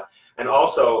bacteria, and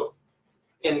also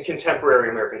in contemporary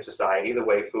American society, the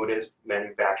way food is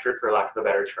manufactured, for lack of a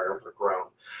better term, or grown,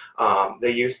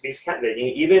 they use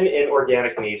even in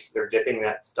organic meats, they're dipping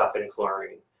that stuff in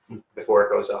chlorine before it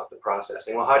goes off the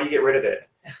processing. Well, how do you get rid of it?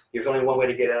 There's only one way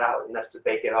to get it out, and that's to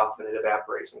bake it off, and it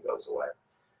evaporates and goes away.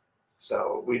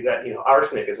 So that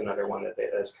arsenic is another one that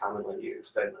is commonly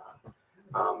used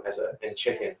in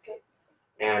chicken.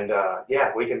 And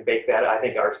yeah, we can bake that. I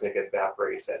think arsenic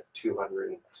evaporates at 200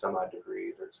 and some odd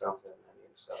degrees or something. I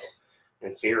mean, so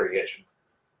in theory, it should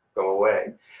go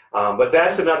away. But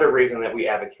that's another reason that we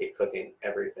advocate cooking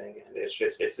everything. And it's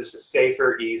just a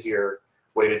safer, easier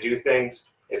way to do things.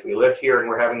 If we lived here and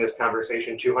we're having this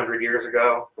conversation 200 years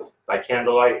ago by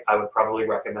candlelight, I would probably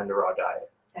recommend a raw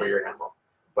diet for your animal.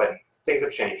 But things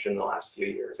have changed in the last few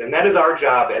years. And that is our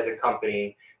job as a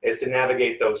company, is to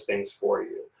navigate those things for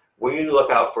you. We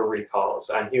look out for recalls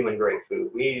on human-grade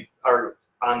food. We are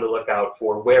on the lookout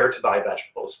for where to buy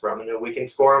vegetables from. And if we can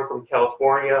score them from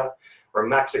California or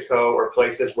Mexico or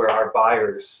places where our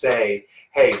buyers say,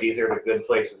 hey, these are the good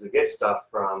places to get stuff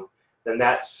from, then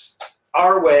that's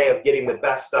our way of getting the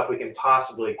best stuff we can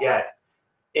possibly get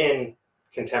in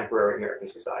contemporary American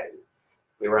society.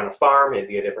 If we were on a farm, it'd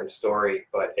be a different story,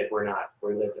 but if we're not,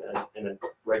 we live in a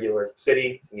regular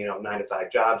city, 9 to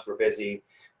 5 jobs, we're busy,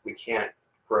 we can't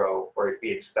grow or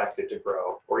be expected to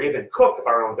grow or even cook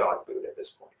our own dog food at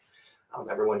this point.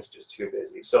 Everyone's just too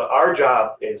busy. So our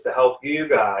job is to help you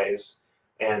guys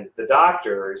and the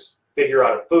doctors figure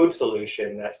out a food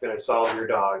solution that's going to solve your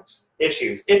dog's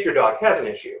issues, if your dog has an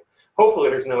issue. Hopefully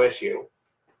there's no issue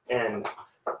and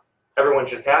everyone's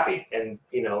just happy. And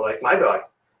like my dog,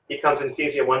 he comes and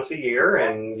sees you once a year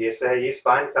and you say he's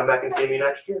fine, come back and see me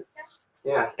next year.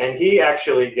 Yeah, and he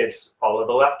actually gets all of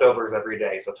the leftovers every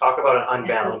day. So talk about an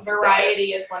unbalanced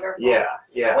variety diet. Is wonderful. Yeah,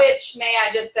 yeah. Which, may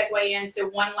I just segue into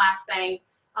one last thing?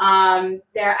 I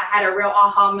had a real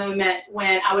aha moment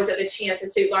when I was at the Chi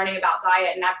Institute learning about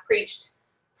diet, and I preached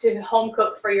to home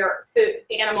cook for your food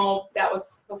animal. That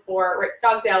was before Rick's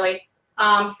Dog Deli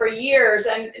for years,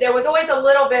 and there was always a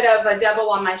little bit of a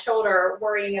devil on my shoulder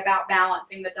worrying about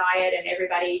balancing the diet and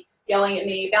everybody yelling at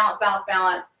me, balance, balance,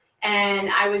 balance. And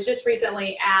I was just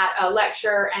recently at a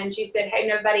lecture, and she said, hey,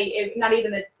 not even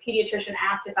the pediatrician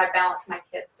asked if I balanced my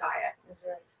kid's diet. That's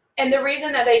right. And the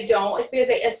reason that they don't is because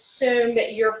they assume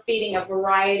that you're feeding a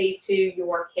variety to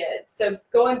your kids. So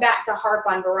going back to harp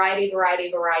on variety,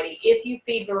 variety, variety, if you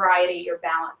feed variety, you're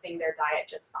balancing their diet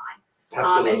just fine.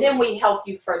 Absolutely. And then we help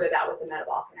you further that with the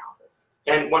metabolic analysis.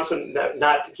 And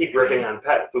not to keep ripping on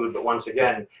pet food, but once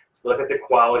again, look at the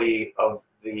quality of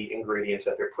the ingredients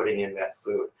that they're putting in that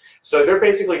food. So they're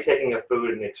basically taking a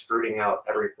food and extruding out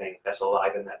everything that's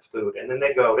alive in that food. And then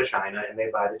they go to China and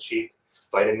they buy the cheap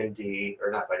vitamin D,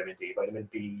 or not vitamin D, vitamin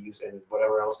Bs and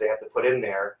whatever else they have to put in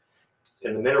there,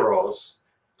 in the minerals,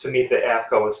 to meet the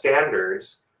AAFCO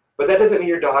standards. But that doesn't mean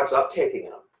your dog's uptaking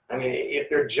them. I mean, if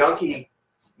they're junky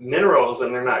minerals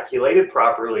and they're not chelated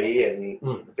properly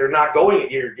and they're not going,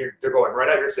 they're going right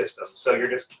out of your system. So you're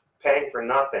just paying for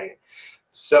nothing.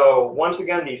 So once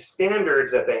again, these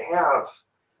standards that they have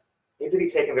need to be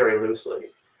taken very loosely.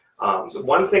 So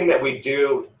one thing that we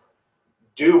do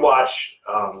watch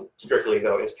strictly,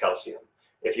 though, is calcium.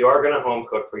 If you are going to home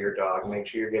cook for your dog, make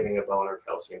sure you're giving a bone or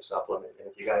calcium supplement. And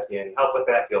if you guys need any help with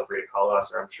that, feel free to call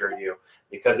us, or I'm sure you,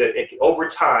 because over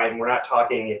time, we're not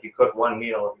talking if you cook one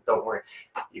meal, don't worry.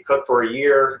 You cook for a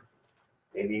year,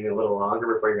 maybe even a little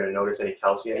longer before you're going to notice any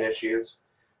calcium issues.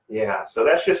 Yeah, so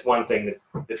that's just one thing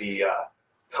to be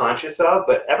conscious of,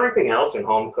 but everything else in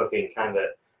home cooking kind of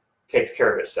takes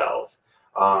care of itself.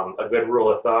 A good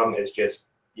rule of thumb is just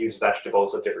use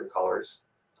vegetables of different colors.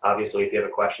 Obviously, if you have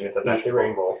a question, it's a vegetable. The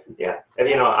rainbow. Yeah, and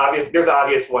there's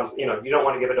obvious ones. You don't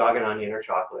want to give a dog an onion or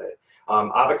chocolate.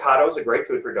 Avocado is a great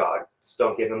food for dogs. Just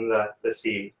don't give them the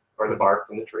seed or the bark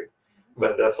from the tree,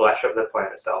 but the flesh of the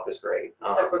plant itself is great.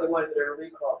 Except for the ones that are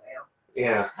recalled now.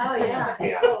 Yeah. Oh, yeah.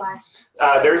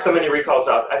 Yeah. There's so many recalls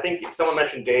out. I think someone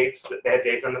mentioned Dave's. They had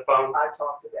Dave's on the phone. I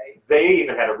talked to Dave. They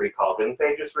even had a recall, didn't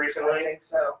they, just recently? I think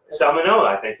so. Salmonella,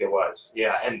 I think it was.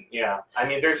 Yeah, and yeah. I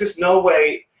mean, there's just no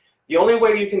way. The only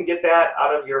way you can get that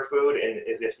out of your food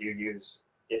is if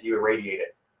you irradiate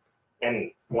it.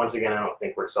 And once again, I don't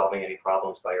think we're solving any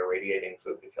problems by irradiating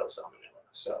food to kill salmonella.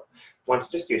 So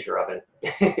just use your oven.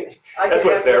 That's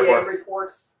what it's there for.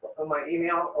 Reports on my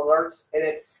email alerts, and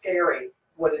it's scary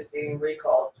what is being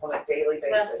recalled on a daily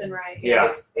basis. Left and right.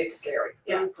 Yeah. It's scary.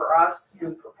 Yeah. Food for us,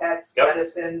 food for pets,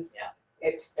 medicines. Yeah.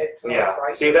 It's really yeah.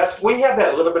 frightening. See, we have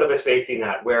that little bit of a safety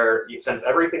net where since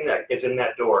everything that is in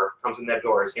that door comes in that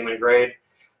door is human grade,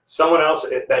 someone else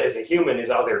that is a human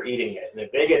is out there eating it, and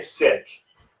if they get sick,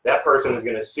 that person is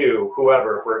going to sue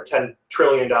whoever for $10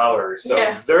 trillion. So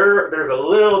there's a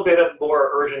little bit of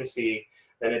more urgency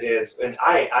than it is. And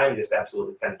I am just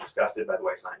absolutely kind of disgusted by the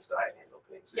way Science Diet handled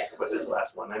things with this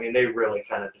last one. I mean, they really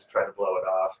kind of just try to blow it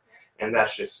off. And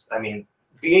that's just, I mean,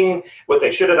 being what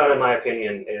they should have done, in my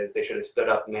opinion, is they should have stood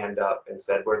up, manned up, and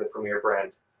said, "We're the premier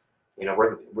brand. You know,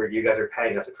 we're you guys are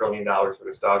paying us $1 trillion for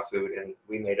this dog food, and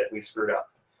we made it. We screwed up."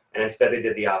 And instead, they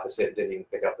did the opposite. Didn't even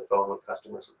pick up the phone when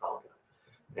customers were calling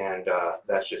them, and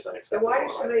that's just So unacceptable. why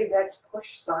do so many vets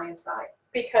push science diet?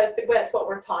 Because that's what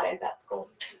we're taught in vet school.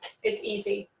 It's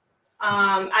easy.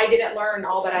 I didn't learn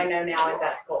all that I know now in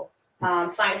vet school.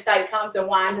 Science diet comes and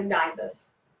wines and dines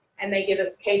us, and they give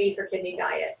us KD for kidney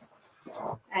diet,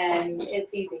 and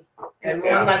it's easy. And it's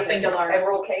one less thing to learn. And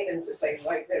roll Caden's the same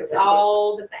way too. It's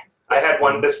all the same. I had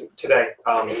one today.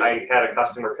 I had a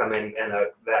customer come in, and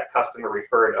that customer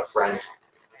referred a friend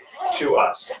to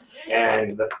us,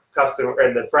 and the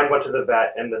friend went to the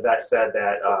vet, and the vet said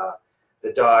that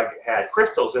the dog had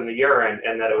crystals in the urine,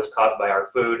 and that it was caused by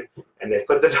our food. And they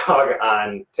put the dog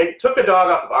on, took the dog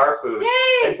off of our food,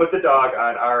 Yay! and put the dog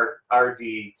on our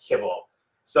RD kibble.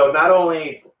 So not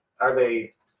only are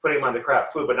they putting him on the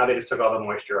crap food, but now they just took all the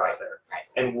moisture out there. Right.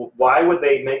 And why would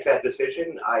they make that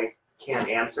decision? I can't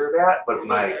answer that, but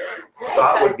my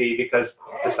thought would be because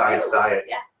the Science Diet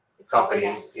company,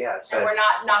 And said, we're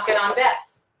not knocking on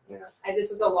vets. Yeah. This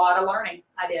is a lot of learning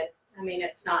I did. I mean,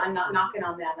 I'm not knocking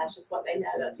on them. That's just what they know.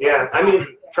 That's what yeah, they're I mean,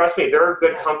 taught. trust me, they're a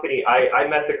good company. I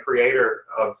met the creator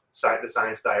of the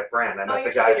Science Diet brand. I met you're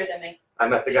the guy. sweeter than me. I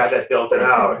met the guy that built it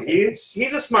out.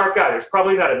 He's a smart guy. There's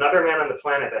probably not another man on the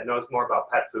planet that knows more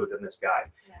about pet food than this guy.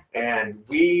 Yeah. And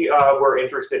we were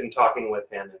interested in talking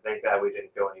with him, and thank God we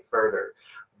didn't go any further.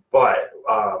 But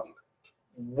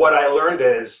what I learned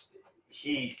is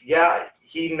he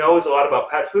knows a lot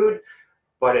about pet food,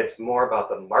 but it's more about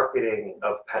the marketing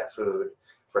of pet food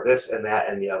for this and that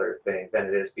and the other thing than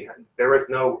it is behind.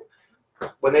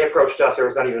 When they approached us, there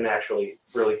was not even actually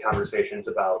really conversations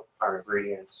about our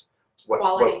ingredients, the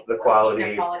quality.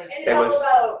 And it's all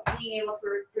about being able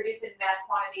to produce it in mass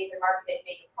quantities and market it and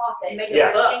make a profit. Make So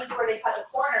it there's things where they cut the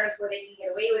corners where they can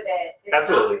get away with it. It's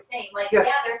Absolutely. not the same. Like, Yeah.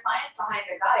 there's science behind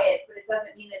their diets, but it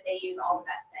doesn't mean that they use all the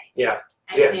best things. Yeah.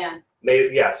 Amen.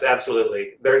 Yes,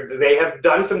 absolutely. They have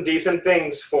done some decent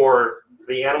things for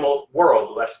the animal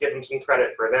world. Let's give them some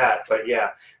credit for that. But yeah,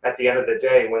 at the end of the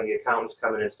day, when the accountants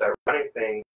come in and start running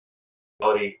things,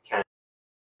 quality can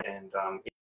and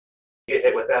get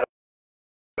hit with that.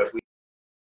 But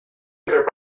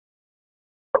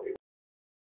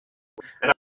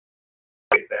and I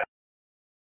like that.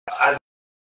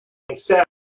 I've said,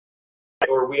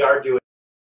 or we are doing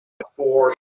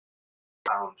 4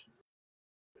 pound.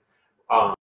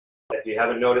 If you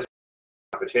haven't noticed,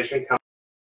 competition comes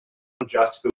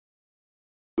Just Food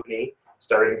Company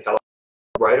started in California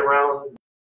right around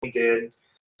we did,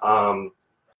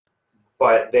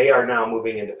 but they are now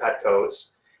moving into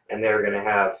Petco's, and they're going to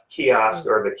have kiosks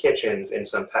or the kitchens in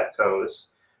some Petco's,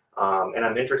 and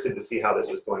I'm interested to see how this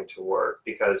is going to work,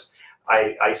 because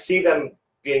I see them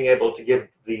being able to give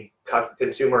the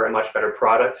consumer a much better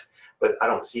product, but I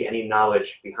don't see any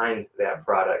knowledge behind that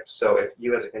product. So if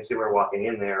you as a consumer walking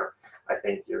in there, I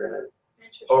think you're going to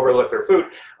overlook their food.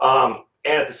 And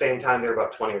at the same time, they're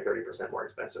about 20 or 30% more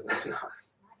expensive than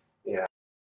us. Yeah.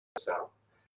 So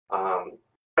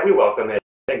we welcome it.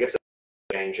 I think it's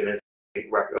a change, and if we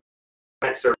recommend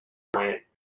serving a client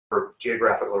for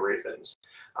geographical reasons,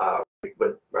 we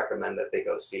would recommend that they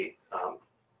go see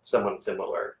someone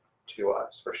similar to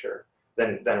us for sure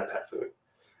than a pet food.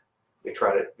 We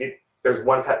try to. There's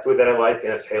one pet food that I like,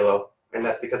 and it's Halo, and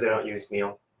that's because they don't use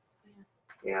meal.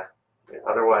 Yeah.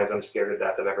 Otherwise, I'm scared to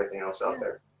death of everything else out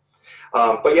there.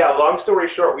 But yeah, long story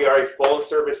short, we are a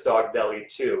full-service dog deli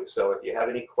too. So if you have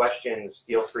any questions,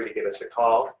 feel free to give us a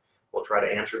call. We'll try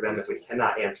to answer them. If we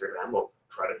cannot answer them, we'll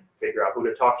try to figure out who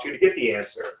to talk to get the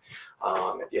answer.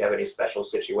 If you have any special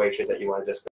situations that you want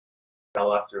to just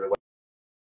tell us through the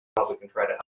web, we can try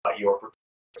to help out your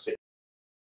situation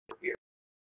here.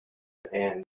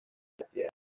 And yeah,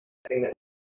 I think that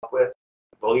with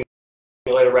we'll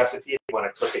emulate a recipe if you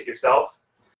want to cook it yourself,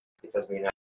 because we know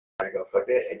you're going to go cook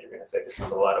it and you're going to say this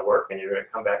is a lot of work and you're going to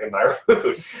come back and buy our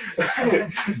food.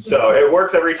 So it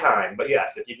works every time. But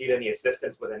yes, if you need any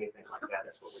assistance with anything like that,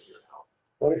 that's what we're here to help.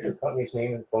 What is your company's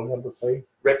name and phone number,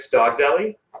 please? Rick's Dog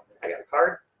Deli. I got a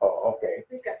card. Oh, okay.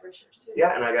 We've got brochures too.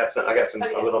 Yeah, and I got some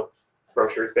little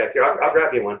brochures back here. I'll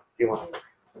grab you one if you want.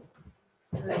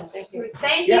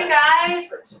 Thank you, guys.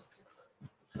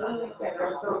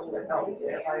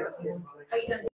 Yeah.